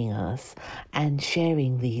joining us and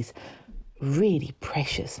sharing these really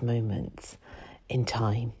precious moments in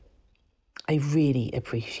time. I really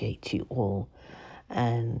appreciate you all,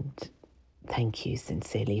 and thank you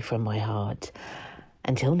sincerely from my heart.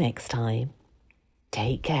 Until next time,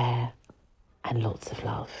 take care and lots of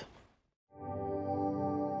love.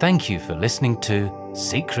 Thank you for listening to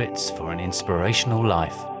Secrets for an Inspirational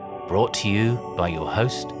Life, brought to you by your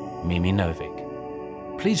host, Mimi Novick.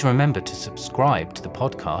 Please remember to subscribe to the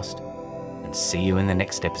podcast, and see you in the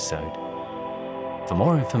next episode. For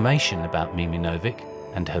more information about Mimi Novick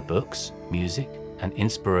and her books, music, and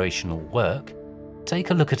inspirational work,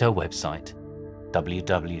 take a look at her website,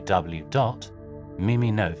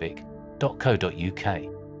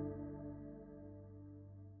 www.miminovick.co.uk.